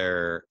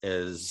 There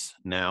is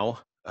now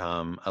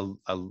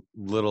a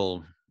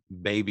little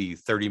baby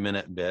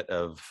 30-minute bit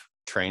of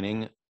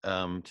training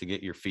to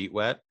get your feet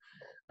wet.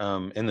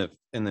 In the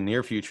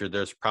near future,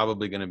 there's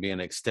probably going to be an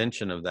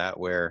extension of that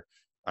where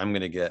I'm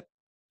going to get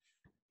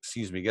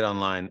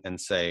online and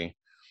say,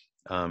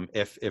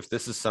 if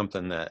this is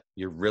something that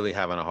you're really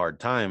having a hard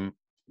time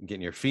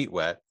getting your feet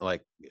wet,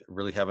 like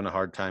really having a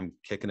hard time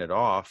kicking it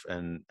off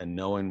and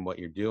knowing what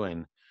you're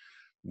doing,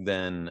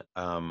 then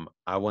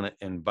I want to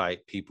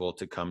invite people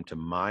to come to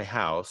my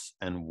house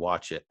and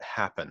watch it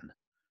happen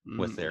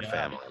with their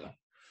family,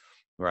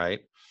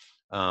 right?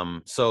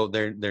 So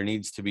there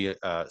needs to be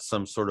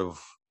some sort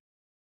of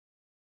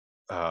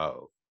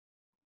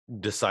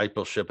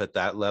discipleship at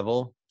that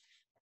level.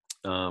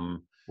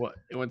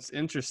 What's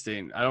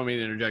interesting, I don't mean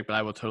to interject, but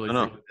I will totally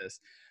agree with this.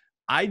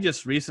 I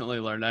just recently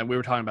learned, and we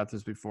were talking about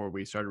this before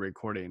we started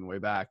recording way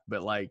back,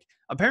 but like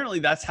apparently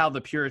that's how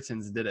the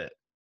Puritans did it.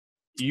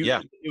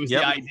 It was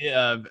the idea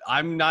of,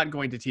 I'm not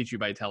going to teach you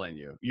by telling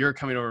you. You're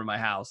coming over to my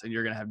house and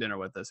you're going to have dinner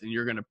with us, and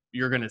you're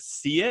going to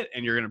see it,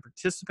 and you're going to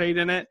participate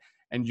in it,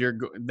 and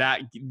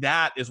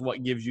that is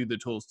what gives you the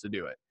tools to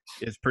do it,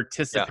 is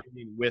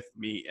participating with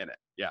me in it.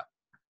 Yeah.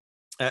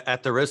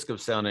 At the risk of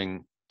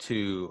sounding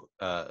too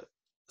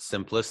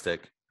simplistic,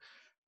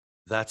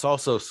 that's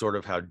also sort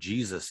of how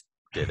Jesus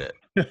did it.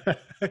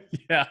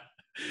 Yeah.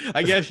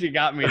 I guess you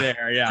got me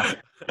there. Yeah.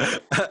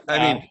 I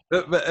mean,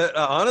 but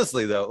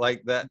honestly though,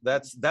 like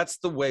that's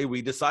the way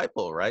we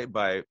disciple, right?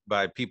 By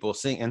people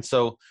seeing. And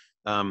so,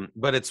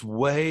 but it's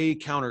way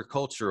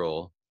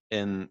countercultural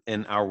in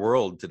our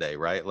world today,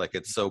 right? Like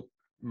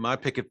my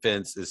picket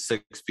fence is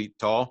 6 feet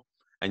tall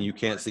and you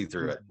can't see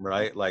through it,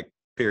 right? Like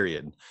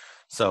period.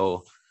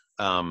 So,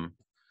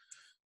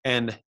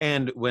 and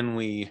when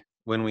we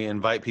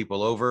invite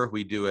people over,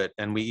 we do it,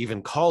 and we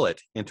even call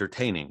it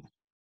entertaining.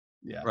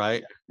 Yeah.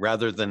 Right. Yeah.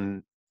 Rather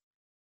than,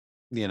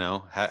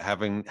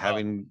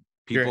 having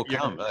people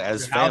come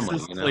as family.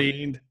 House is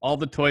cleaned. All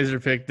the toys are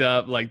picked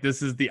up. Like,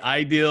 this is the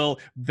ideal,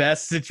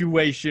 best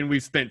situation.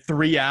 We've spent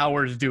 3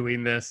 hours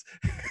doing this.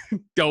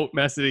 Don't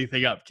mess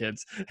anything up,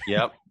 kids.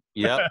 Yep.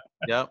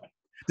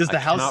 Does the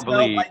house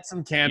smell? Light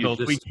some candles.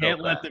 We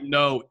can't let them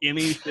know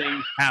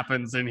anything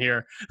happens in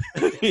here.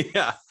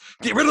 Yeah.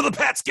 Get rid of the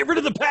pets. Get rid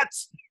of the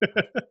pets.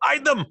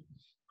 Hide them.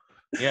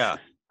 Yeah.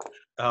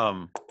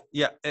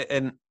 Yeah.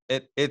 And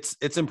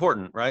it's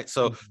important, right?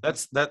 So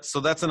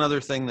that's another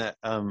thing that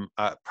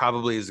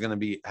probably is going to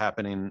be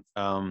happening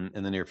in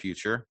the near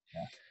future.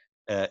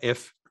 Yeah.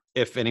 If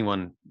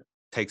anyone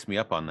takes me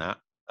up on that.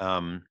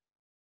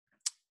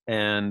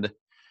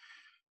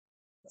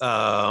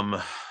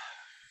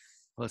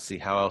 Let's see,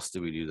 how else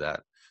do we do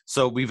that?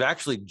 So we've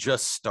actually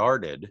just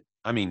started.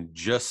 We've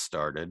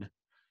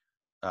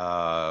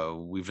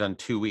done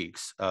 2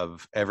 weeks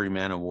of Every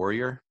Man a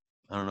Warrior.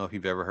 I don't know if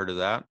you've ever heard of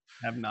that.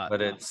 Have not.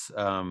 But it's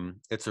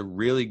a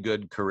really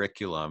good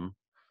curriculum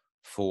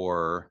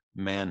for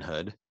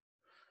manhood.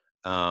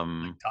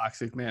 Like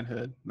toxic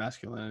manhood,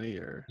 masculinity,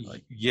 or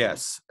like.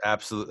 Yes,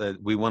 absolutely.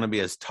 We want to be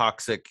as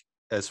toxic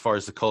as far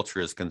as the culture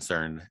is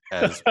concerned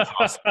as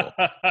possible.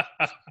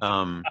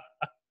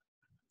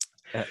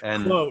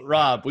 And quote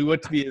Rob, we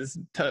want to be as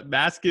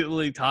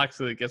masculinely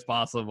toxic as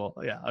possible.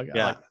 Yeah. Okay.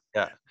 Yeah.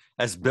 Yeah.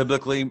 As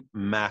biblically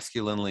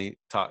masculinely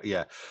taught.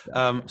 Yeah.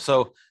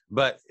 So,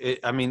 but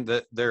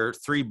there are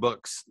 3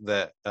 books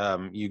that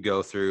you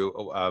go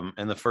through,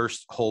 and the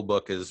first whole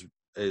book is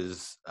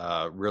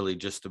really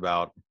just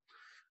about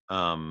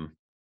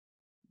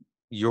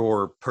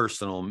your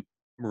personal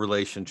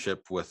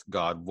relationship with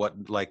God,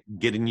 like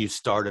getting you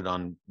started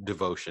on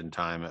devotion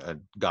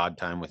time, God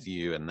time with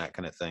you, and that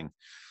kind of thing.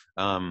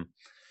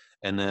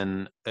 And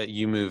then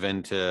you move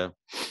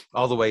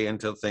all the way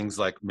into things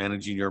like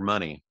managing your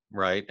money,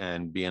 right?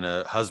 And being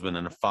a husband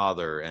and a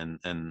father,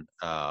 and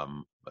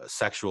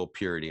sexual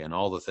purity and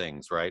all the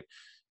things, right?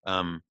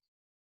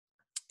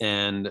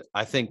 And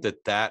I think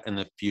that in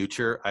the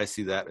future, I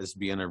see that as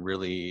being a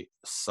really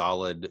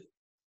solid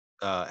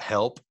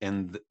help,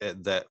 and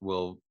that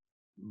will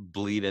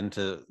bleed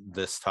into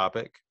this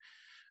topic,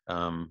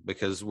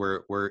 because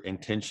we're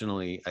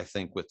intentionally, I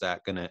think, with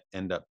that going to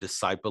end up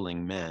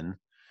discipling men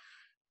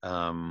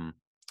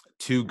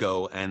to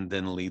go and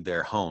then lead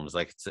their homes.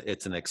 Like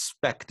it's an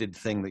expected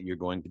thing that you're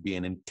going to be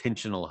an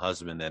intentional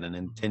husband and an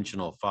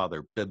intentional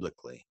father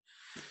biblically.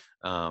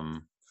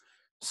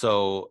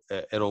 So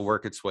it'll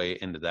work its way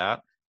into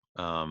that.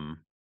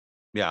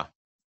 Yeah.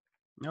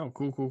 Oh,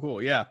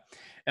 cool. Yeah.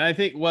 And I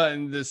think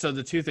so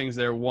the 2 things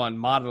there: 1,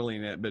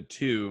 modeling it, but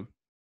 2,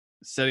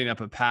 setting up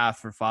a path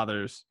for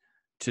fathers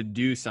to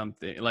do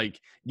something, like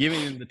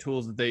giving them the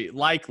tools that they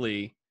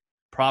likely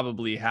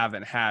probably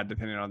haven't had,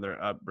 depending on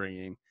their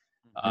upbringing,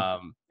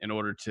 in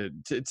order to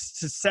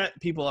set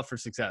people up for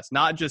success.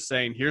 Not just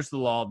saying, here's the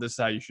law, this is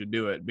how you should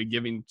do it, but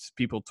giving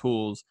people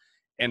tools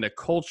and a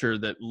culture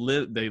that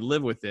they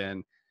live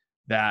within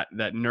that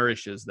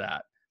nourishes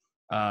that.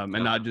 And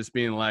not just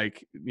being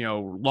like,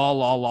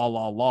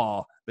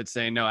 law, but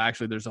saying, no,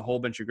 actually, there's a whole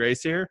bunch of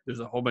grace here.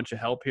 There's a whole bunch of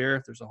help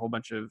here. There's a whole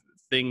bunch of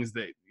things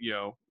that,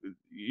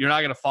 you're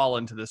not going to fall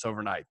into this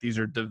overnight. These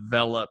are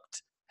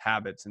developed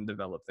habits and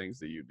developed things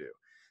that you do.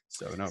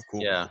 So, no,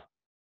 cool. Yeah.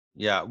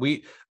 Yeah.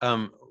 We,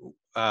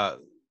 I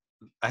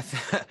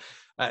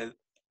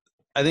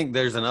think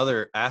there's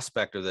another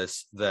aspect of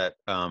this that,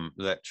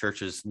 that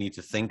churches need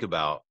to think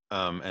about.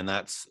 And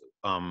that's,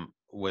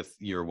 with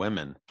your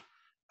women.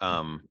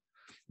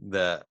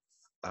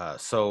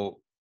 So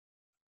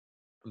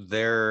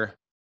there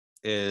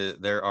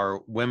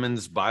are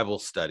women's Bible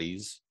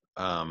studies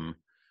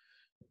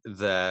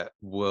that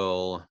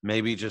will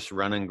maybe just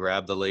run and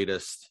grab the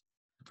latest,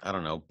 I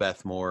don't know,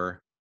 Beth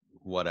Moore,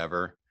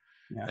 whatever.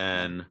 Yeah.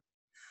 And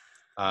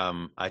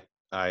I'll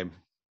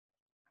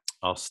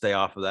stay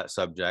off of that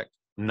subject.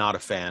 Not a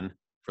fan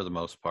for the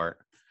most part.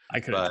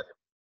 I could.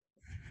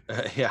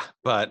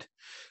 But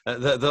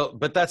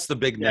that's the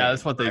big name. Yeah,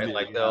 that's what they do.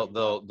 Like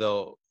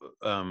they'll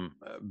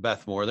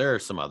Beth Moore. There are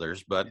some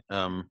others, but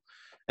and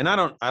I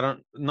don't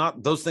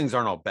not those things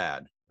aren't all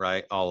bad,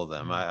 right? All of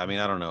them. I mean,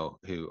 I don't know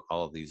who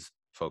all of these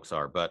folks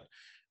are, but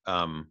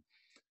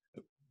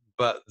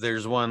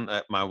there's one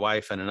that my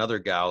wife and another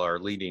gal are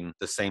leading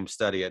the same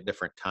study at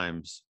different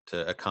times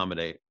to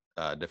accommodate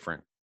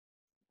different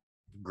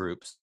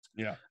groups.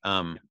 Yeah.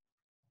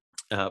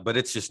 But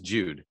it's just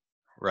Jude.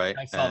 Right.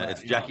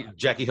 It's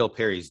Jackie Hill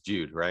Perry's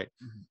Jude. Right.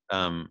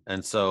 Mm-hmm.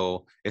 And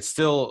so it's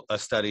still a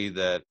study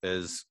that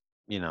is,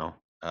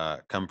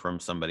 come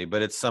from somebody,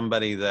 but it's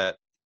somebody that,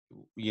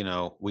 we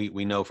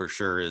know for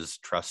sure is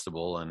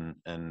trustable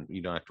and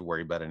you don't have to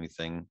worry about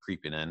anything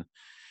creeping in.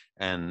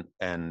 And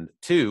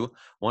two,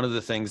 one of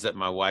the things that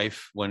my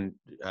wife, when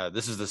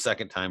this is the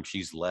second time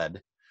she's led,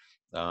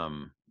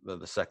 the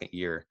second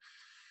year,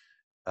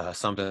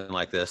 something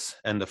like this.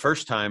 And the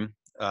first time,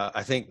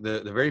 I think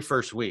the very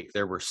first week,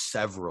 there were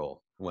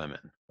several women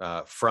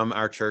from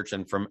our church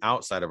and from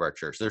outside of our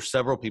church. There's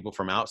several people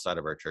from outside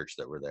of our church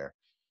that were there.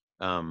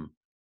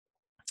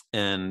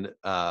 And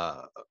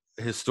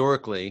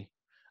historically,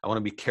 I want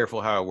to be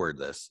careful how I word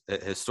this.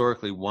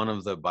 Historically, one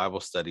of the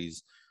Bible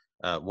studies,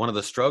 one of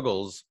the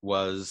struggles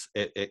was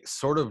it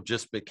sort of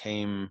just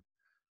became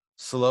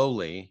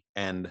slowly,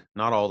 and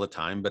not all the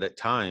time, but at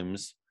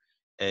times,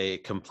 a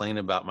complaint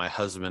about my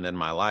husband and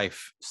my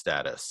life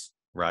status,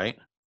 right?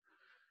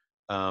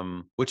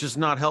 Which is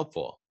not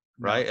helpful,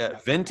 right? No.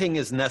 Venting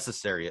is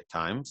necessary at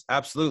times.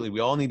 Absolutely. We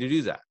all need to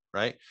do that.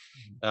 Right.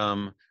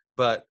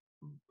 But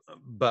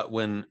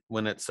when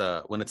it's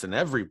an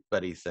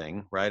everybody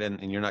thing, right.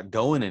 And you're not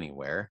going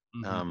anywhere,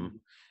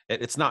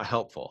 it's not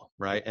helpful.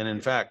 Right. And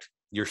in fact,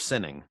 you're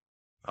sinning.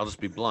 I'll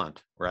just be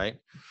blunt. Right.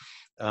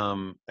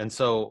 And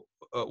so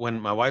when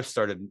my wife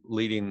started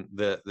leading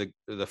the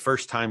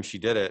first time she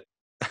did it,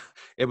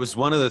 it was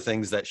one of the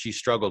things that she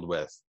struggled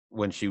with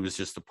when she was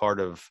just a part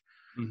of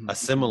a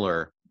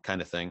similar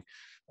kind of thing.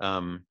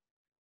 And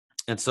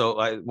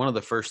so one of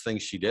the first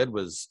things she did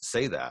was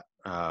say that,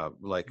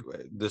 like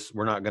this,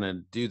 we're not going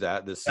to do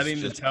that. This setting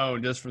is the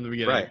tone just from the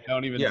beginning. Right.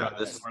 Don't even try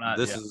this.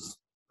 This is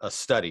a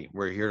study.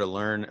 We're here to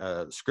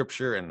learn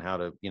scripture and how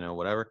to,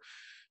 whatever.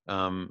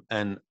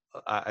 And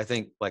I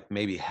think like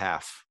maybe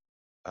half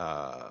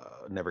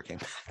never came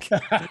back.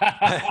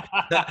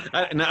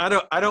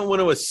 I don't want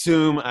to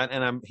assume,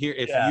 and I'm here,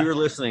 if you're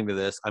listening to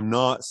this, I'm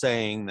not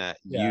saying that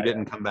you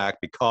didn't come back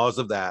because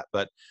of that,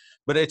 but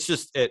it's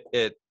just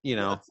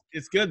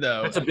it's good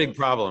though. That's a big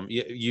problem.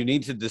 You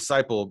need to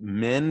disciple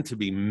men to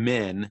be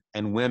men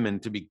and women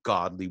to be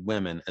godly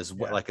women as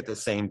well, like at the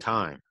same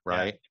time,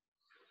 right?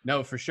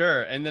 No, for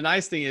sure. And the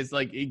nice thing is,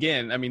 like,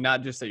 again, I mean,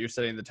 not just that you're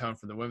setting the tone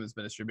for the women's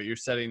ministry, but you're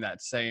setting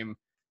that same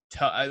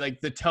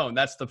like the tone.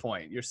 That's the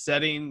point. You're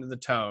setting the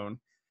tone,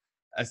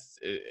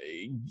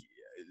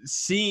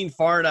 seeing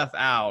far enough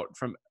out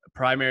from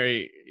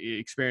primary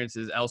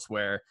experiences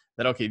elsewhere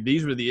that, okay,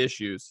 these were the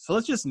issues. So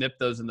let's just nip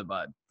those in the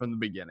bud from the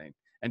beginning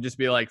and just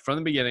be like, from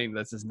the beginning,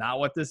 this is not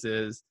what this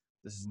is.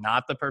 This is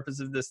not the purpose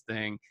of this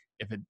thing.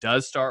 If it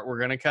does start, we're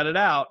going to cut it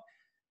out.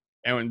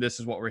 And this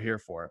is what we're here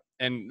for.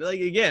 And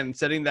like, again,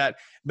 setting that,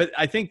 but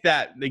I think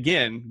that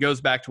again, goes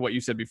back to what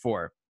you said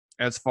before,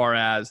 as far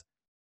as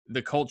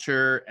the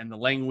culture and the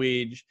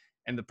language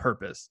and the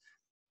purpose.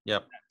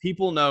 Yep.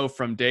 People know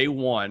from day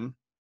one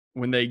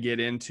when they get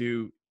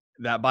into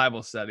that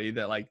Bible study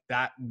that like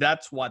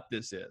that's what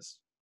this is.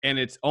 And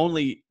it's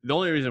the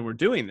only reason we're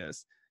doing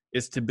this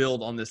is to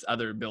build on this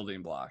other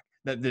building block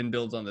that then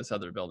builds on this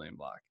other building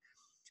block.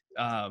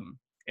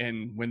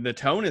 And when the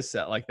tone is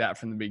set like that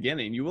from the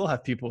beginning, you will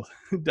have people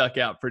duck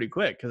out pretty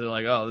quick because they're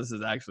like, oh,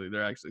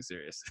 they're actually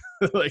serious.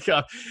 Like,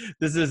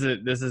 this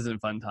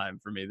isn't fun time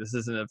for me. This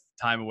isn't a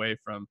time away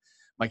from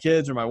my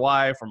kids or my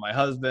wife or my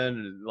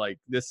husband. Like,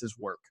 this is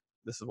work.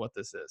 This is what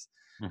this is.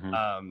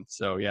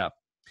 So yeah.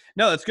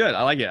 No, that's good.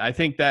 I like it. I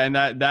think that,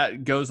 and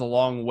that goes a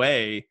long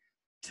way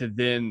to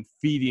then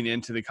feeding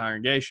into the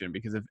congregation,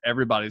 because if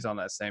everybody's on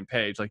that same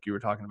page, like you were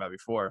talking about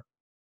before,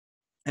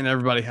 and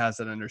everybody has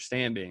that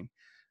understanding,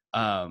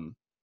 um,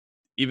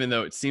 even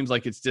though it seems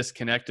like it's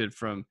disconnected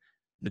from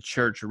the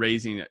church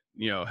raising,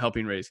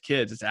 helping raise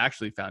kids, it's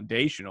actually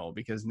foundational,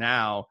 because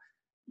now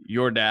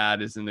your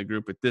dad is in the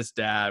group with this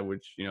dad,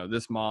 which,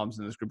 this mom's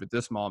in this group with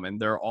this mom, and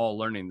they're all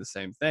learning the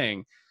same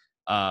thing.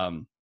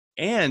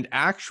 And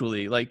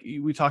actually, like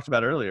we talked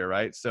about earlier,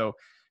 right? So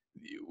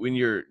when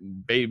you're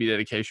baby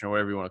dedication or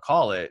whatever you want to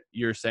call it,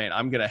 you're saying,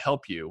 I'm going to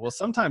help you. Well,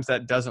 sometimes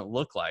that doesn't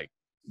look like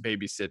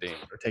babysitting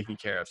or taking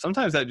care of.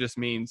 Sometimes that just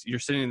means you're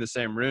sitting in the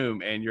same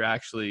room and you're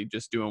actually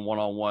just doing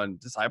one-on-one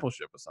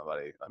discipleship with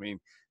somebody. I mean,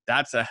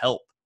 that's a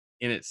help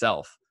in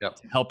itself, Yep.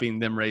 to helping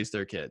them raise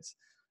their kids.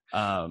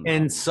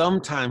 And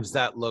sometimes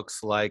that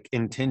looks like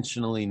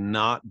intentionally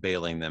not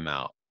bailing them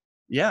out.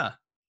 Yeah.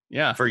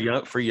 Yeah. For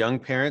young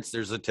parents,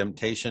 there's a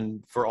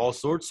temptation for all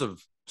sorts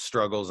of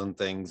struggles and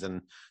things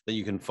and that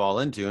you can fall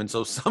into. And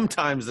so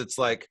sometimes it's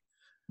like,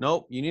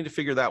 nope, you need to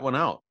figure that one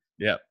out.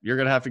 Yeah. You're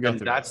going to have to go and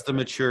through that's the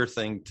mature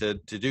thing to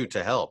do,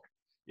 to help.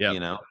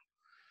 Yeah.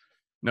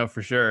 No,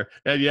 for sure.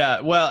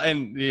 Yeah. Well,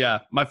 and yeah,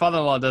 my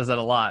father-in-law does that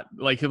a lot.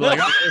 Like, he'll be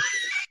like,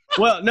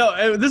 well,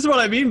 no, this is what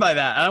I mean by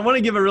that. And I want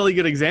to give a really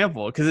good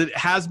example, because it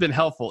has been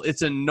helpful.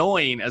 It's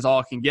annoying as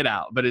all can get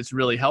out, but it's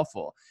really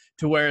helpful,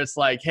 to where it's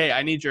like, hey,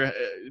 I need your,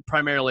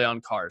 primarily on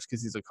cars,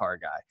 because he's a car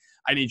guy.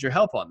 I need your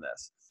help on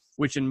this,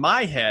 which in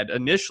my head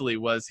initially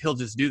was, he'll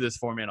just do this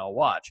for me and I'll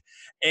watch.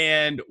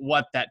 And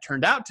what that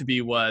turned out to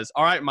be was,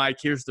 all right, Mike,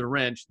 here's the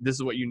wrench. This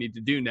is what you need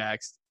to do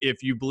next.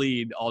 If you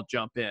bleed, I'll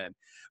jump in.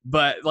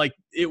 But like,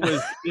 it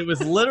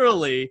was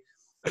literally,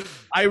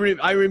 I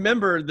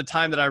remember the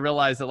time that I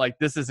realized that, like,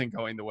 this isn't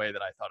going the way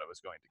that I thought it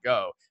was going to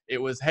go. It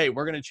was, hey,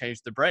 we're going to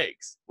change the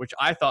brakes, which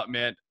I thought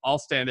meant I'll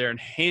stand there and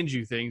hand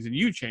you things and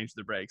you change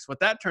the brakes. What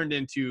that turned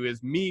into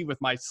is me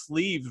with my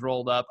sleeves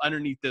rolled up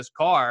underneath this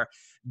car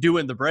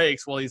doing the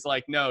brakes. Well, he's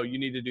like, no, you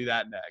need to do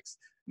that next.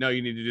 No,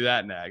 you need to do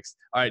that next.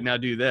 All right, now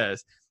do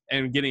this.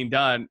 And getting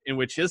done, in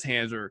which his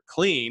hands are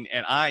clean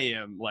and I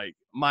am, like,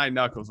 my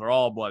knuckles are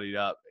all bloodied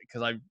up,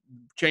 because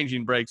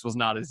changing brakes was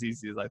not as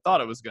easy as I thought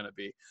it was going to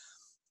be.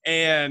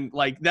 And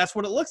like, that's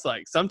what it looks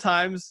like.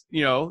 Sometimes,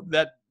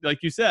 that, like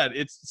you said,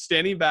 it's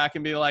standing back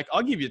and being like,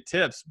 I'll give you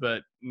tips,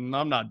 but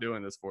I'm not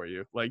doing this for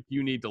you. Like,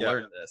 you need to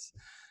learn this.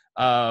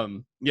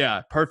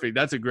 Yeah, perfect.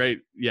 That's a great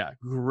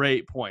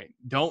point.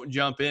 Don't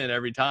jump in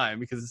every time,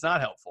 because it's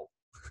not helpful.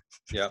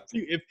 Yeah.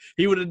 If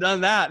he would have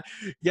done that,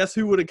 guess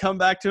who would have come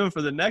back to him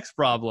for the next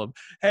problem?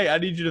 Hey, I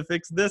need you to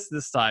fix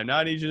this time. Now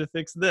I need you to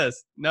fix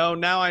this. No,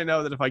 now I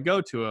know that if I go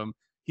to him,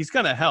 he's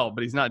going to help,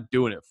 but he's not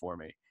doing it for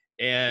me.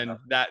 And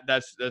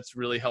that's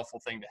really helpful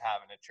thing to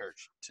have in a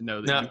church, to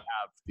know that you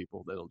have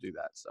people that'll do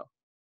that. So,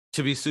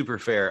 to be super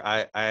fair,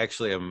 I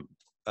actually am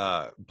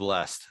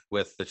blessed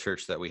with the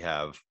church that we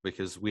have,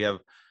 because we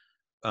have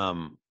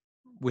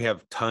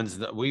tons.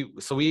 We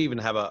even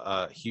have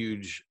a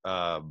huge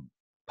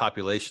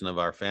population of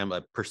our family,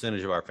 a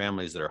percentage of our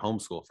families that are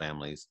homeschool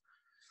families.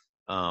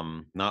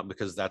 Not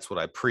because that's what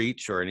I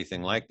preach or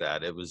anything like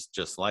that. It was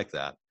just like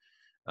that.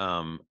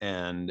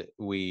 And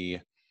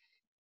we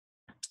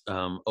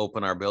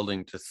open our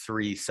building to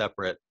 3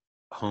 separate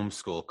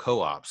homeschool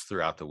co-ops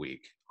throughout the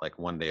week, like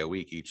one day a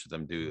week, each of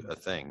them do a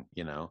thing,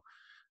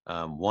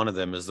 one of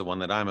them is the one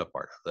that I'm a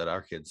part of, that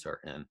our kids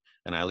are in,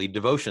 and I lead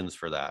devotions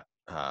for that.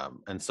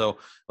 And so,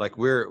 like,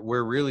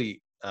 we're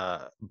really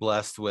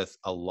blessed with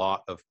a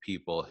lot of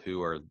people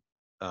who are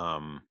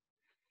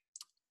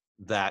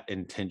that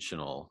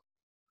intentional,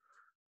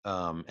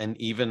 and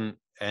even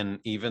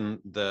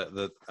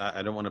the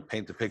I don't want to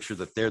paint the picture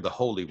that they're the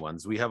holy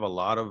ones. We have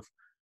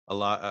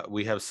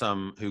we have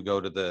some who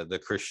go to the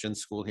Christian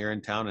school here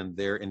in town, and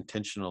they're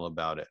intentional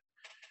about it,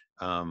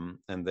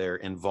 and they're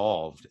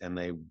involved, and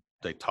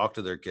they talk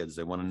to their kids.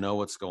 They want to know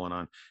what's going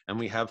on. And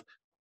we have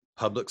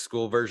public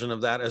school version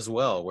of that as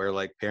well, where,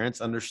 like, parents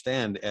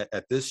understand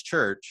at this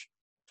church,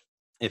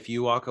 if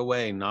you walk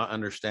away not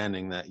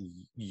understanding that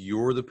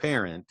you're the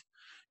parent,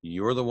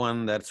 you're the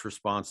one that's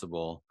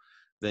responsible,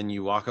 then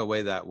you walk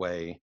away that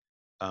way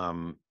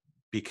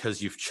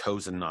because you've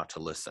chosen not to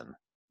listen.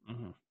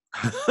 Mm-hmm.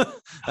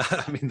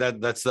 I mean,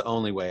 that's the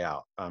only way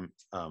out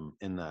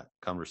in that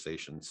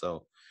conversation.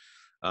 So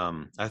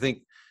I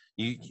think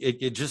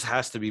it just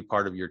has to be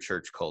part of your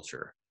church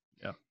culture.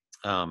 Yeah.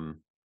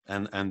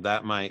 And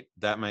that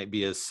might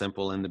be as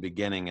simple in the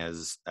beginning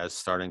as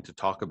starting to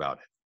talk about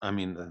it. I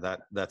mean,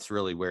 that's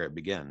really where it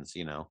begins,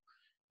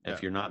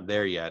 If you're not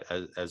there yet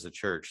as a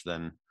church,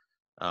 then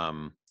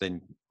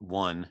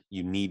one,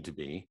 you need to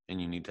be,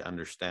 and you need to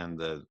understand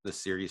the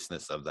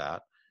seriousness of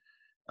that.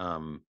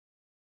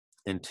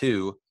 And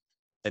two,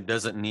 it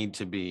doesn't need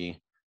to be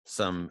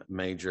some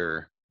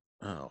major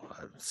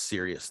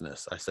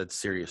seriousness. I said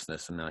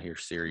seriousness, and now here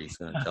Siri's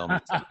going to tell me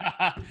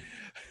something.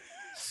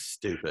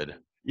 Stupid.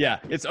 Yeah,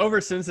 it's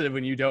oversensitive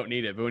when you don't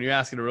need it, but when you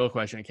ask it a real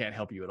question, it can't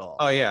help you at all.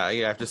 Oh yeah,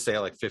 you have to say it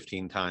like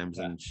 15 times,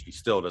 and she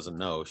still doesn't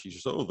know. She's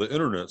just, oh, the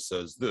internet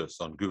says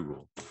this on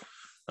Google.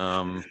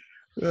 But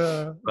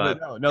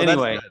no,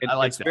 anyway, I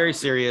like it's that. very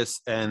serious,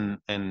 and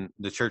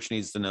the church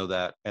needs to know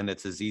that, and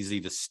it's as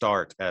easy to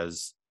start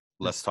as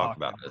let's talk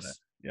about this.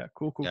 Yeah,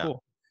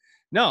 cool.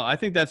 No, I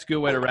think that's a good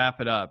way to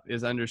wrap it up,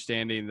 is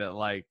understanding that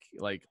like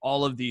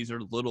all of these are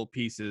little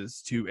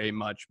pieces to a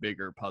much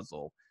bigger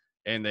puzzle,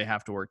 and they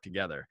have to work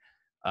together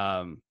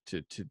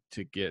to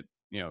get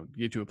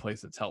to a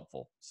place that's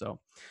helpful. So,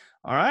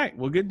 all right,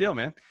 well, good deal,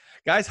 man.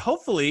 Guys,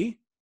 hopefully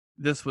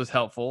this was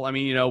helpful. I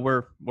mean,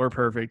 we're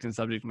perfect and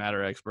subject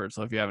matter experts,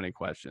 so if you have any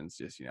questions,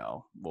 just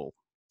we'll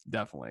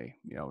definitely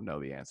know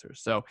the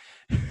answers. So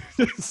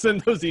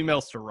send those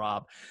emails to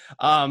Rob.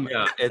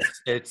 Yeah,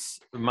 it's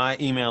my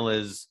email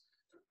is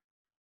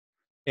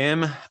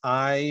good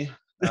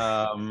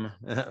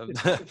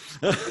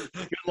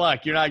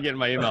luck. You're not getting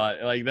my email.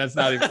 Like, that's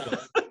not even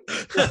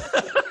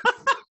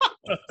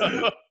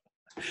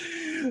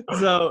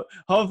so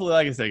hopefully,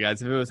 like I said,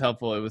 guys, if it was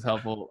helpful, it was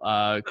helpful.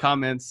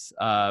 Comments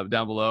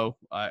down below.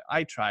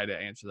 I try to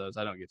answer those.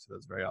 I don't get to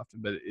those very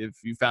often, but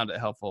if you found it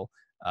helpful,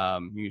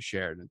 you can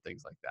share it and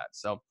things like that.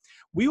 So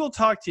we will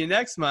talk to you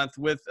next month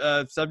with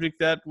a subject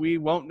that we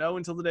won't know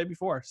until the day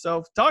before.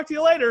 So talk to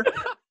you later.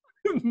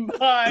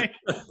 Bye.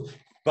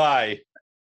 Bye.